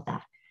support all of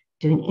that.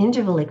 Doing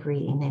intervallic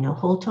reading. They know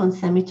whole tones,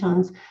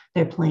 semitones.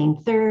 They're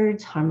playing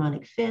thirds,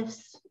 harmonic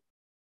fifths.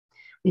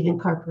 We've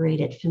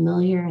incorporated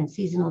familiar and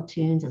seasonal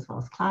tunes as well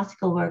as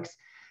classical works,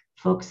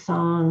 folk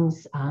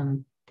songs,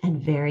 and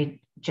varied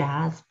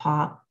jazz,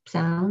 pop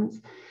sounds.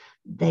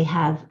 They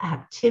have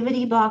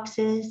activity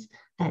boxes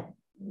that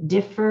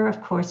differ,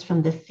 of course,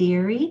 from the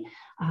theory,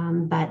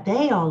 but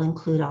they all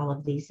include all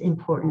of these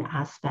important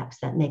aspects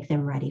that make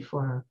them ready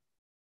for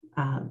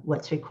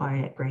what's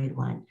required at grade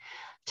 1.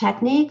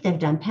 Technique, they've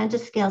done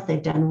pentascales,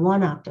 they've done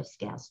 1-octave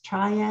scales,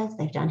 triads,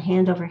 they've done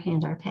hand over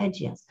hand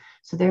arpeggios.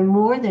 So they're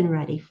more than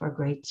ready for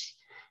grade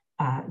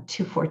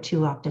 2 for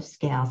 2-octave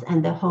scales.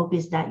 And the hope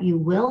is that you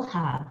will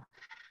have,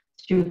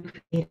 through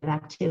creative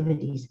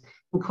activities,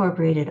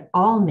 incorporated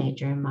all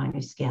major and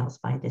minor scales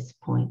by this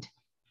point.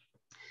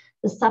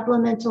 The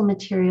supplemental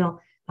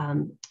material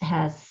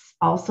has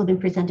also been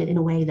presented in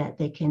a way that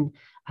they can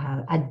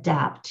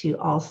adapt to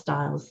all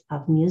styles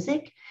of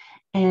music.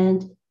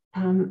 And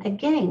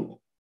again,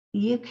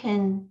 you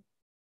can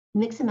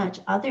mix and match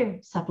other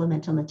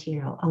supplemental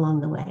material along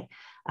the way.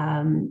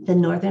 The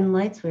Northern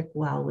Lights work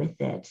well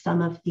with it.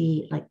 Some of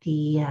the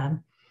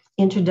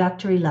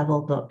introductory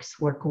level books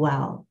work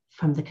well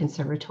from the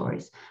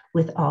conservatories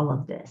with all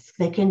of this.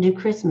 They can do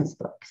Christmas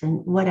books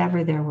and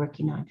whatever they're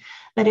working on.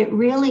 But it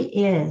really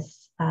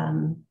is,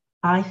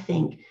 I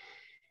think,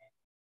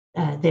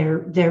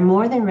 they're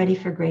more than ready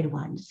for grade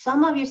 1.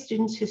 Some of your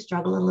students who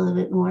struggle a little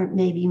bit more,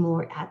 maybe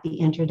more at the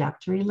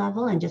introductory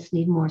level and just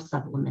need more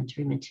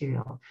supplementary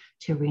material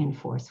to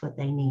reinforce what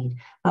they need.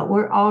 But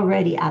we're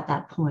already at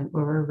that point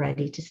where we're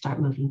ready to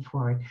start moving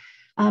forward.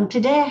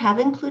 Today, I have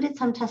included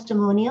some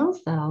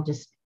testimonials that I'll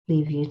just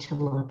leave you to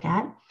look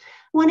at.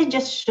 I want to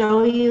just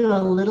show you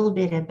a little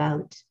bit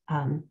about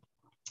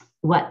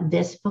what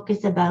this book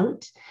is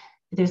about.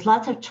 There's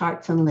lots of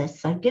charts and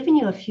lists. I've given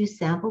you a few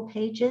sample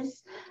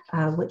pages,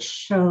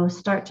 which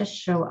start to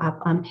show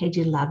up on page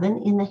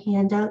 11 in the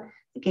handout.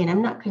 Again,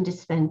 I'm not going to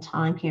spend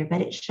time here,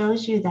 but it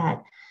shows you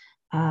that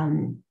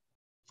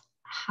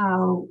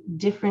how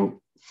different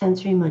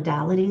sensory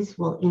modalities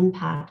will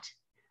impact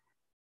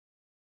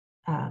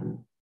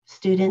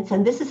students.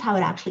 And this is how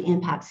it actually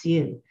impacts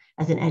you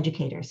as an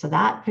educator. So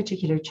that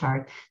particular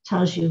chart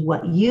tells you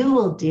what you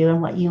will do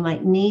and what you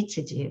might need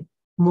to do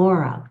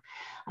more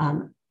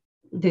of.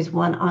 There's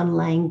one on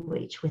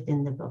language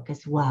within the book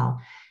as well.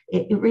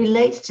 It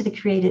relates to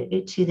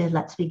the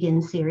Let's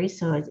Begin series.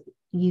 So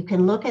you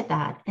can look at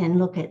that and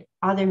look at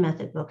other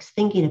method books,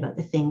 thinking about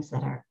the things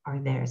that are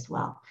there as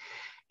well.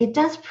 It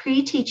does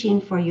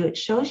pre-teaching for you. It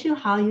shows you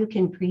how you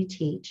can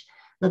pre-teach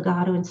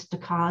legato and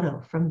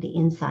staccato from the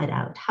inside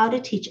out, how to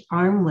teach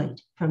arm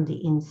weight from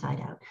the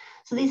inside out.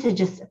 So these are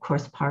just, of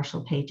course,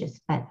 partial pages,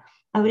 but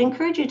I would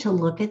encourage you to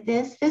look at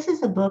this. This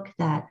is a book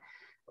that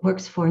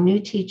works for new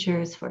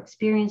teachers, for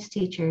experienced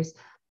teachers,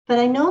 but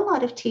I know a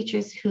lot of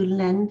teachers who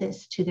lend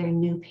this to their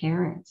new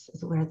parents,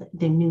 as well as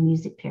their new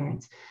music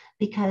parents,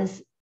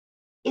 because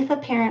if a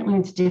parent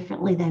learns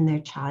differently than their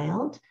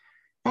child,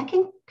 that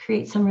can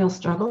create some real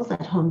struggles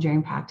at home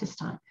during practice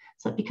time.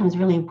 So it becomes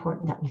really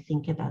important that we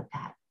think about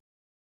that.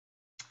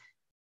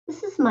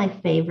 This is my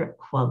favorite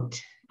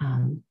quote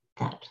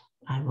that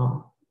I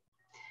will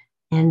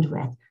end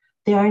with.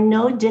 There are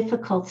no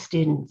difficult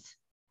students,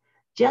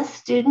 just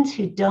students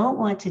who don't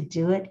want to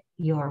do it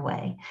your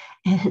way.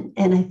 And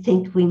I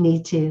think we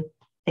need to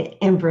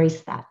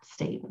embrace that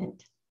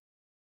statement.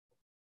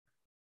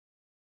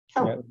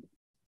 So yeah,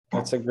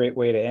 that's a great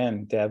way to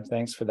end, Deb.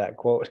 Thanks for that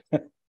quote.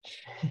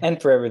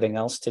 and for everything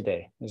else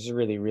today. This is a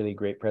really, really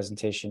great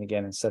presentation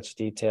again in such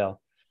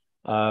detail.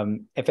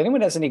 If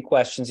anyone has any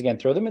questions, again,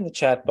 throw them in the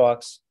chat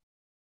box.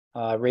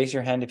 Raise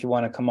your hand if you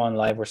want to come on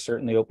live. We're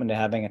certainly open to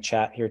having a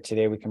chat here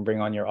today. We can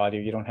bring on your audio.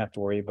 You don't have to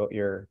worry about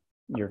your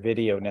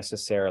video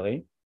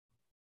necessarily.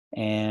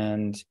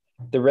 And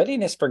the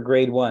readiness for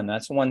grade 1,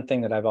 that's one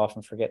thing that I've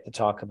often forget to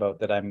talk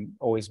about, that I'm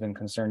always been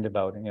concerned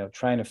about, and,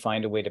 trying to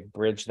find a way to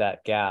bridge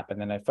that gap.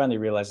 And then I finally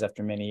realized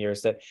after many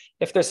years that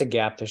if there's a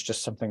gap, there's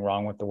just something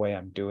wrong with the way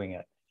I'm doing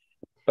it.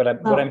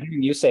 But what I'm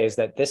hearing you say is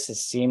that this is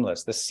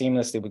seamless. This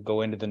seamlessly would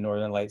go into the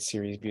Northern Lights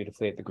series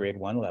beautifully at the grade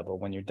 1 level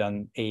when you're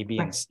done A, B,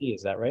 and C.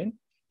 Is that right?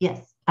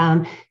 Yes.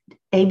 A,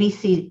 B,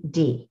 C,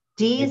 D.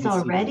 D is ABC.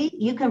 already,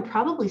 you can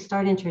probably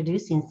start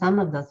introducing some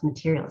of those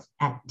materials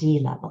at D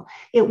level.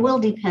 It will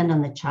depend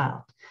on the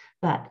child,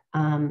 but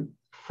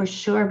for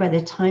sure by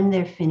the time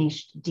they're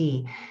finished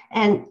D.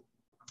 And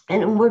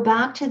we're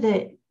back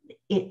to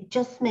it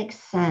just makes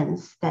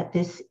sense that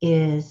this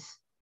is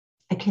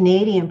a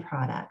Canadian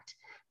product,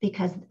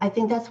 because I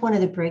think that's one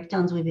of the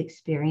breakdowns we've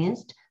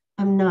experienced.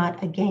 I'm not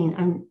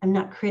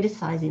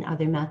criticizing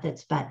other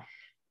methods, but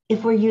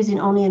if we're using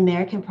only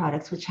American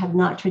products, which have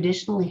not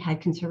traditionally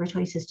had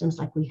conservatory systems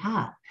like we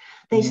have,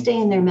 they stay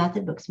in their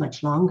method books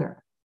much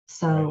longer.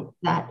 So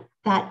that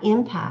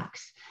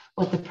impacts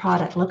what the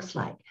product looks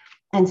like.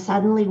 And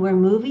suddenly we're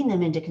moving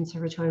them into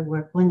conservatory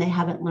work when they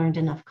haven't learned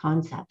enough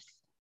concepts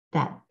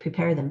that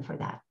prepare them for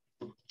that.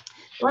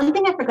 One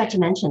thing I forgot to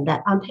mention,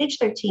 that on page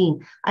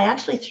 13, I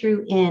actually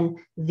threw in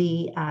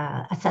the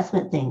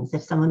assessment things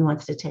if someone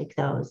wants to take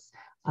those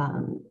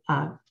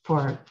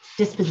for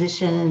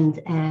dispositions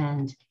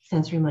and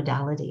sensory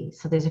modality.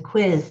 So there's a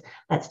quiz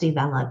that's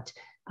developed,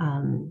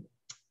 and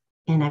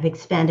I've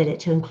expanded it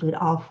to include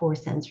all 4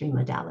 sensory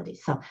modalities.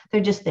 So they're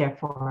just there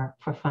for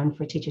fun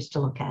for teachers to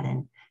look at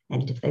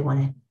and if they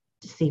want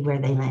to see where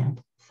they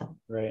land. So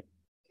right.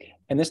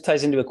 And this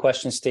ties into a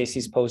question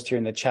Stacy's posed here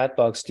in the chat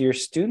box. Do your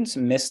students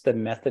miss the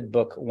method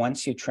book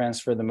once you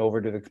transfer them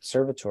over to the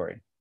conservatory?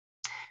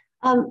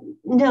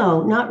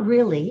 No, not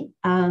really,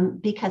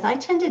 because I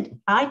tend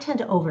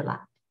to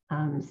overlap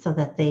so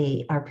that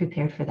they are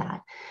prepared for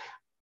that.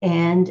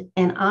 And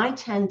I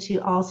tend to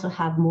also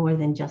have more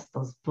than just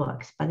those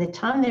books. By the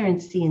time they're in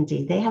C and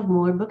D, they have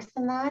more books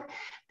than that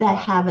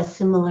have a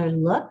similar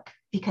look,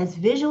 because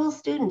visual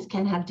students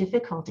can have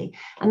difficulty.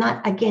 And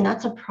that, again,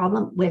 that's a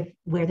problem with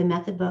where the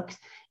method books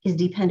is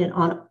dependent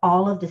on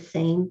all of the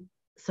same.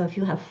 So if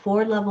you have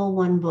 4 level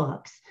 1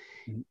 books,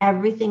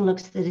 everything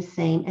looks the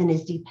same and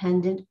is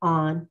dependent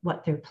on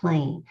what they're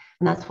playing.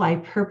 And that's why I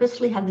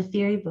purposely have the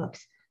theory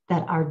books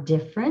that are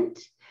different.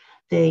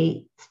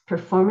 The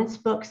performance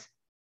books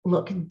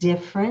look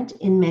different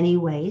in many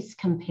ways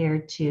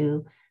compared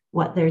to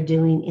what they're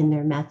doing in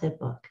their method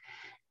book.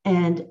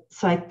 And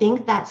so I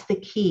think that's the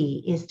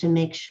key, is to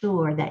make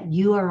sure that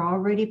you are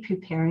already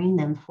preparing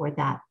them for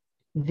that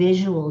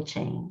visual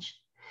change.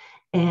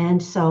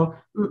 And so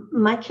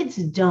my kids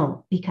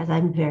don't, because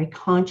I'm very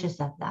conscious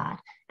of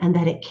that and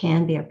that it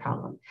can be a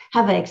problem.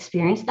 Have I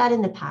experienced that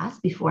in the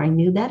past before I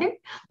knew better?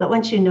 But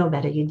once you know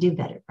better, you do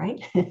better,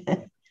 right?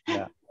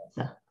 Yeah.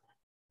 So.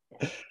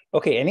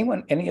 Okay,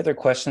 any other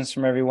questions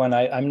from everyone?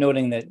 I'm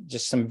noting that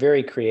just some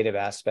very creative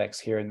aspects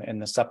here in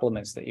the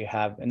supplements that you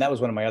have. And that was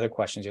one of my other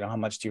questions, how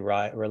much do you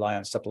rely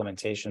on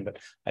supplementation? But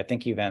I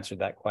think you've answered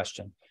that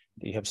question.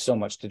 You have so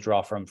much to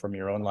draw from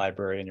your own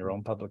library and your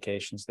own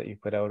publications that you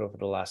put out over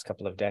the last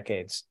couple of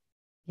decades.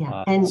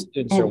 Yeah,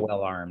 students are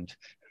well armed.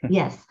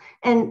 Yes,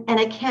 and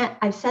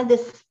I've said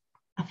this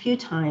a few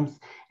times,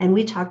 and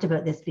we talked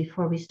about this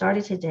before we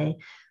started today.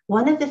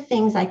 One of the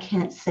things I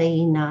can't say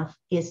enough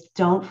is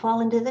don't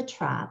fall into the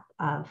trap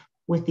of,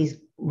 with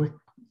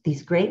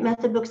these great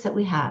method books that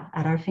we have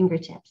at our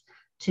fingertips,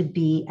 to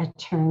be a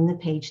turn the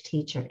page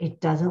teacher.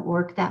 It doesn't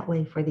work that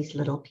way for these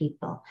little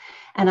people.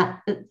 And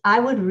I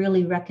would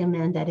really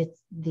recommend that it's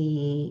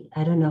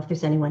I don't know if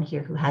there's anyone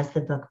here who has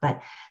the book,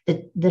 but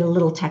the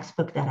little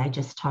textbook that I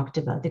just talked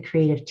about, the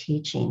creative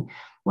teaching.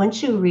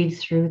 Once you read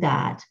through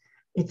that,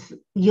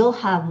 you'll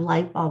have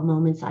light bulb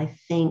moments, I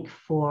think,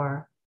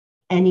 for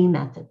any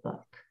method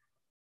book.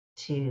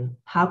 To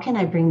how can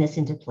I bring this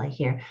into play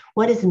here?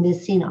 What is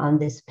missing on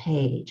this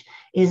page?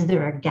 Is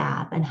there a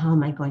gap? And how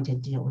am I going to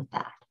deal with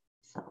that?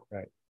 So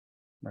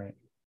Right.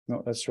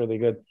 No, that's really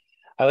good.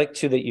 I like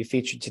too that you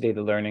featured today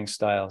the learning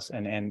styles,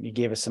 and you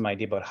gave us some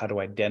idea about how to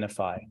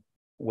identify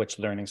which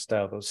learning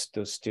style those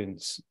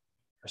students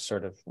are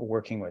sort of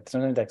working with.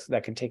 Sometimes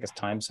that can take us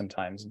time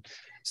sometimes. And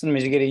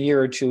sometimes you get a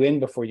year or 2 in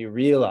before you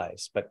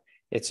realize, but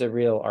it's a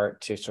real art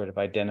to sort of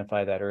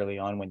identify that early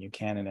on when you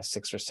can. In a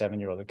 6 or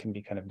 7-year-old, it can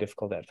be kind of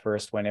difficult at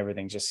first when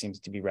everything just seems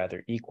to be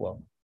rather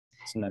equal.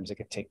 Sometimes it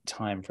could take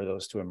time for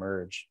those to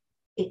emerge.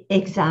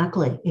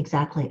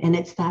 Exactly. And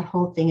it's that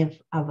whole thing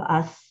of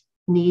us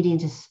needing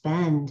to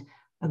spend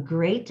a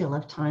great deal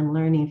of time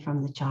learning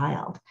from the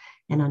child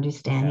and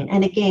understanding. Yeah.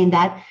 And again,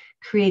 that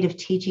creative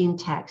teaching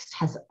text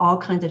has all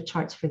kinds of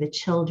charts for the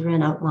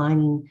children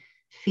outlining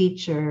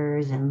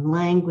features and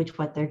language,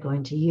 what they're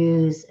going to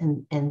use.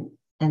 And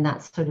and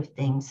that sort of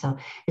thing. So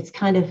it's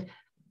kind of,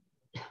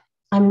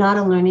 I'm not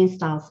a learning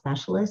style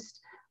specialist,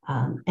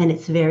 and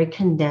it's very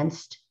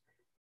condensed.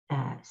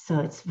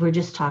 So we're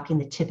just talking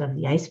the tip of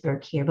the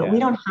iceberg here, but we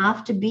don't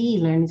have to be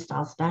learning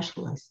style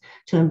specialists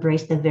to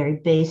embrace the very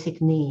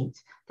basic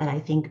needs that I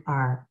think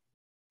are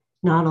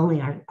not only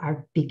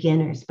our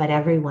beginners, but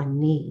everyone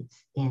needs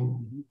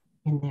in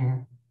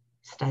their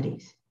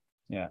studies.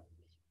 Yeah.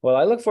 Well,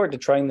 I look forward to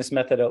trying this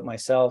method out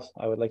myself.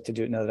 I would like to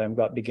do it now that I've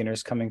got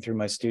beginners coming through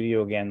my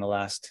studio again the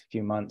last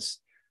few months,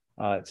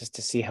 just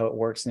to see how it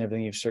works and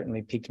everything. You've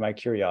certainly piqued my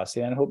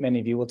curiosity, and I hope many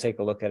of you will take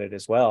a look at it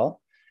as well.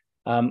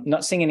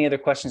 Not seeing any other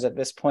questions at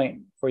this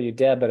point for you,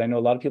 Deb, but I know a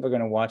lot of people are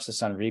going to watch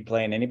this on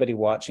replay, and anybody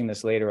watching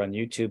this later on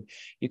YouTube,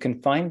 you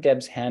can find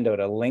Deb's handout,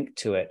 a link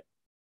to it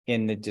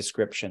in the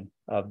description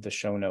of the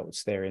show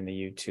notes there in the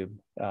YouTube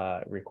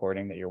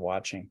recording that you're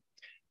watching.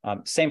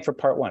 Same for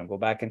part one. Go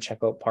back and check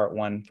out part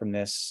one from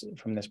this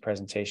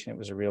presentation. It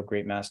was a real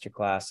great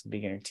masterclass,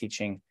 beginner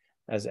teaching,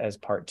 as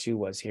part two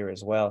was here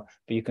as well.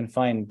 But you can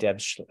find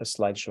Deb's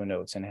slideshow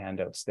notes and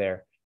handouts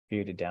there for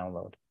you to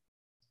download.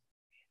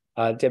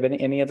 Deb,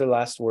 any other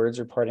last words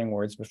or parting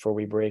words before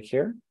we break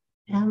here?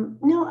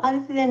 No,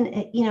 other than,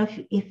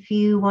 if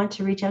you want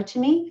to reach out to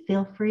me,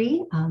 feel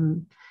free.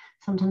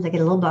 Sometimes I get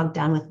a little bogged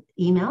down with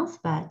emails,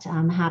 but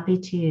I'm happy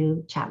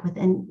to chat with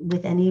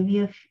any of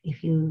you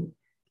if you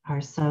are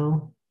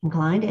so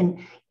inclined. And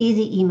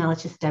easy email,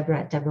 it's just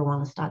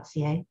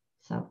Debra@debrawanless.ca.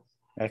 So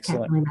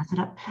excellent. Can't really mess it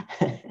up.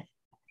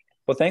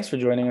 Well, thanks for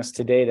joining us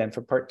today then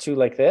for part two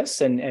like this,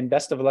 and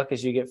best of luck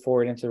as you get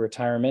forward into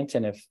retirement.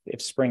 And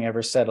if spring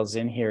ever settles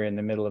in here in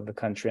the middle of the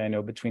country, I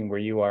know between where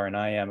you are and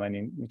I am, I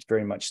mean, it's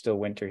very much still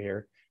winter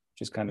here,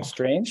 which is kind of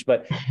strange,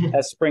 but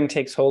as spring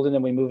takes hold and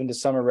then we move into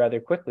summer rather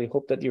quickly,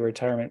 hope that your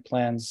retirement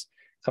plans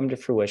come to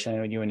fruition. I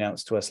know you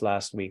announced to us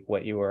last week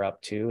what you were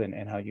up to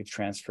and how you've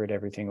transferred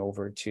everything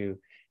over to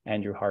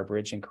Andrew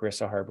Harbridge and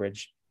Carissa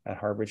Harbridge at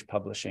Harbridge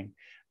Publishing,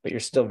 but you're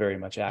still very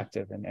much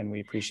active, and we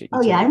appreciate you.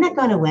 Oh yeah, I'm not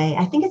going away.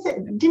 I think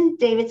didn't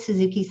David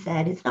Suzuki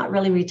said it's not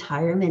really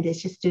retirement,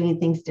 it's just doing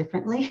things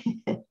differently.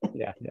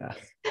 Yeah.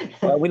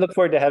 Well, we look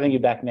forward to having you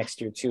back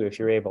next year too, if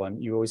you're able,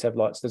 and you always have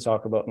lots to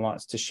talk about and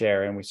lots to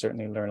share, and we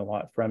certainly learn a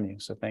lot from you.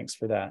 So thanks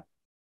for that.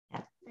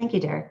 Yeah, thank you,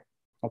 Derek.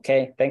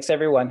 Okay, thanks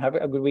everyone. Have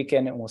a good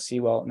weekend, and we'll see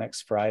you all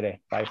next Friday.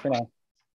 Bye for now.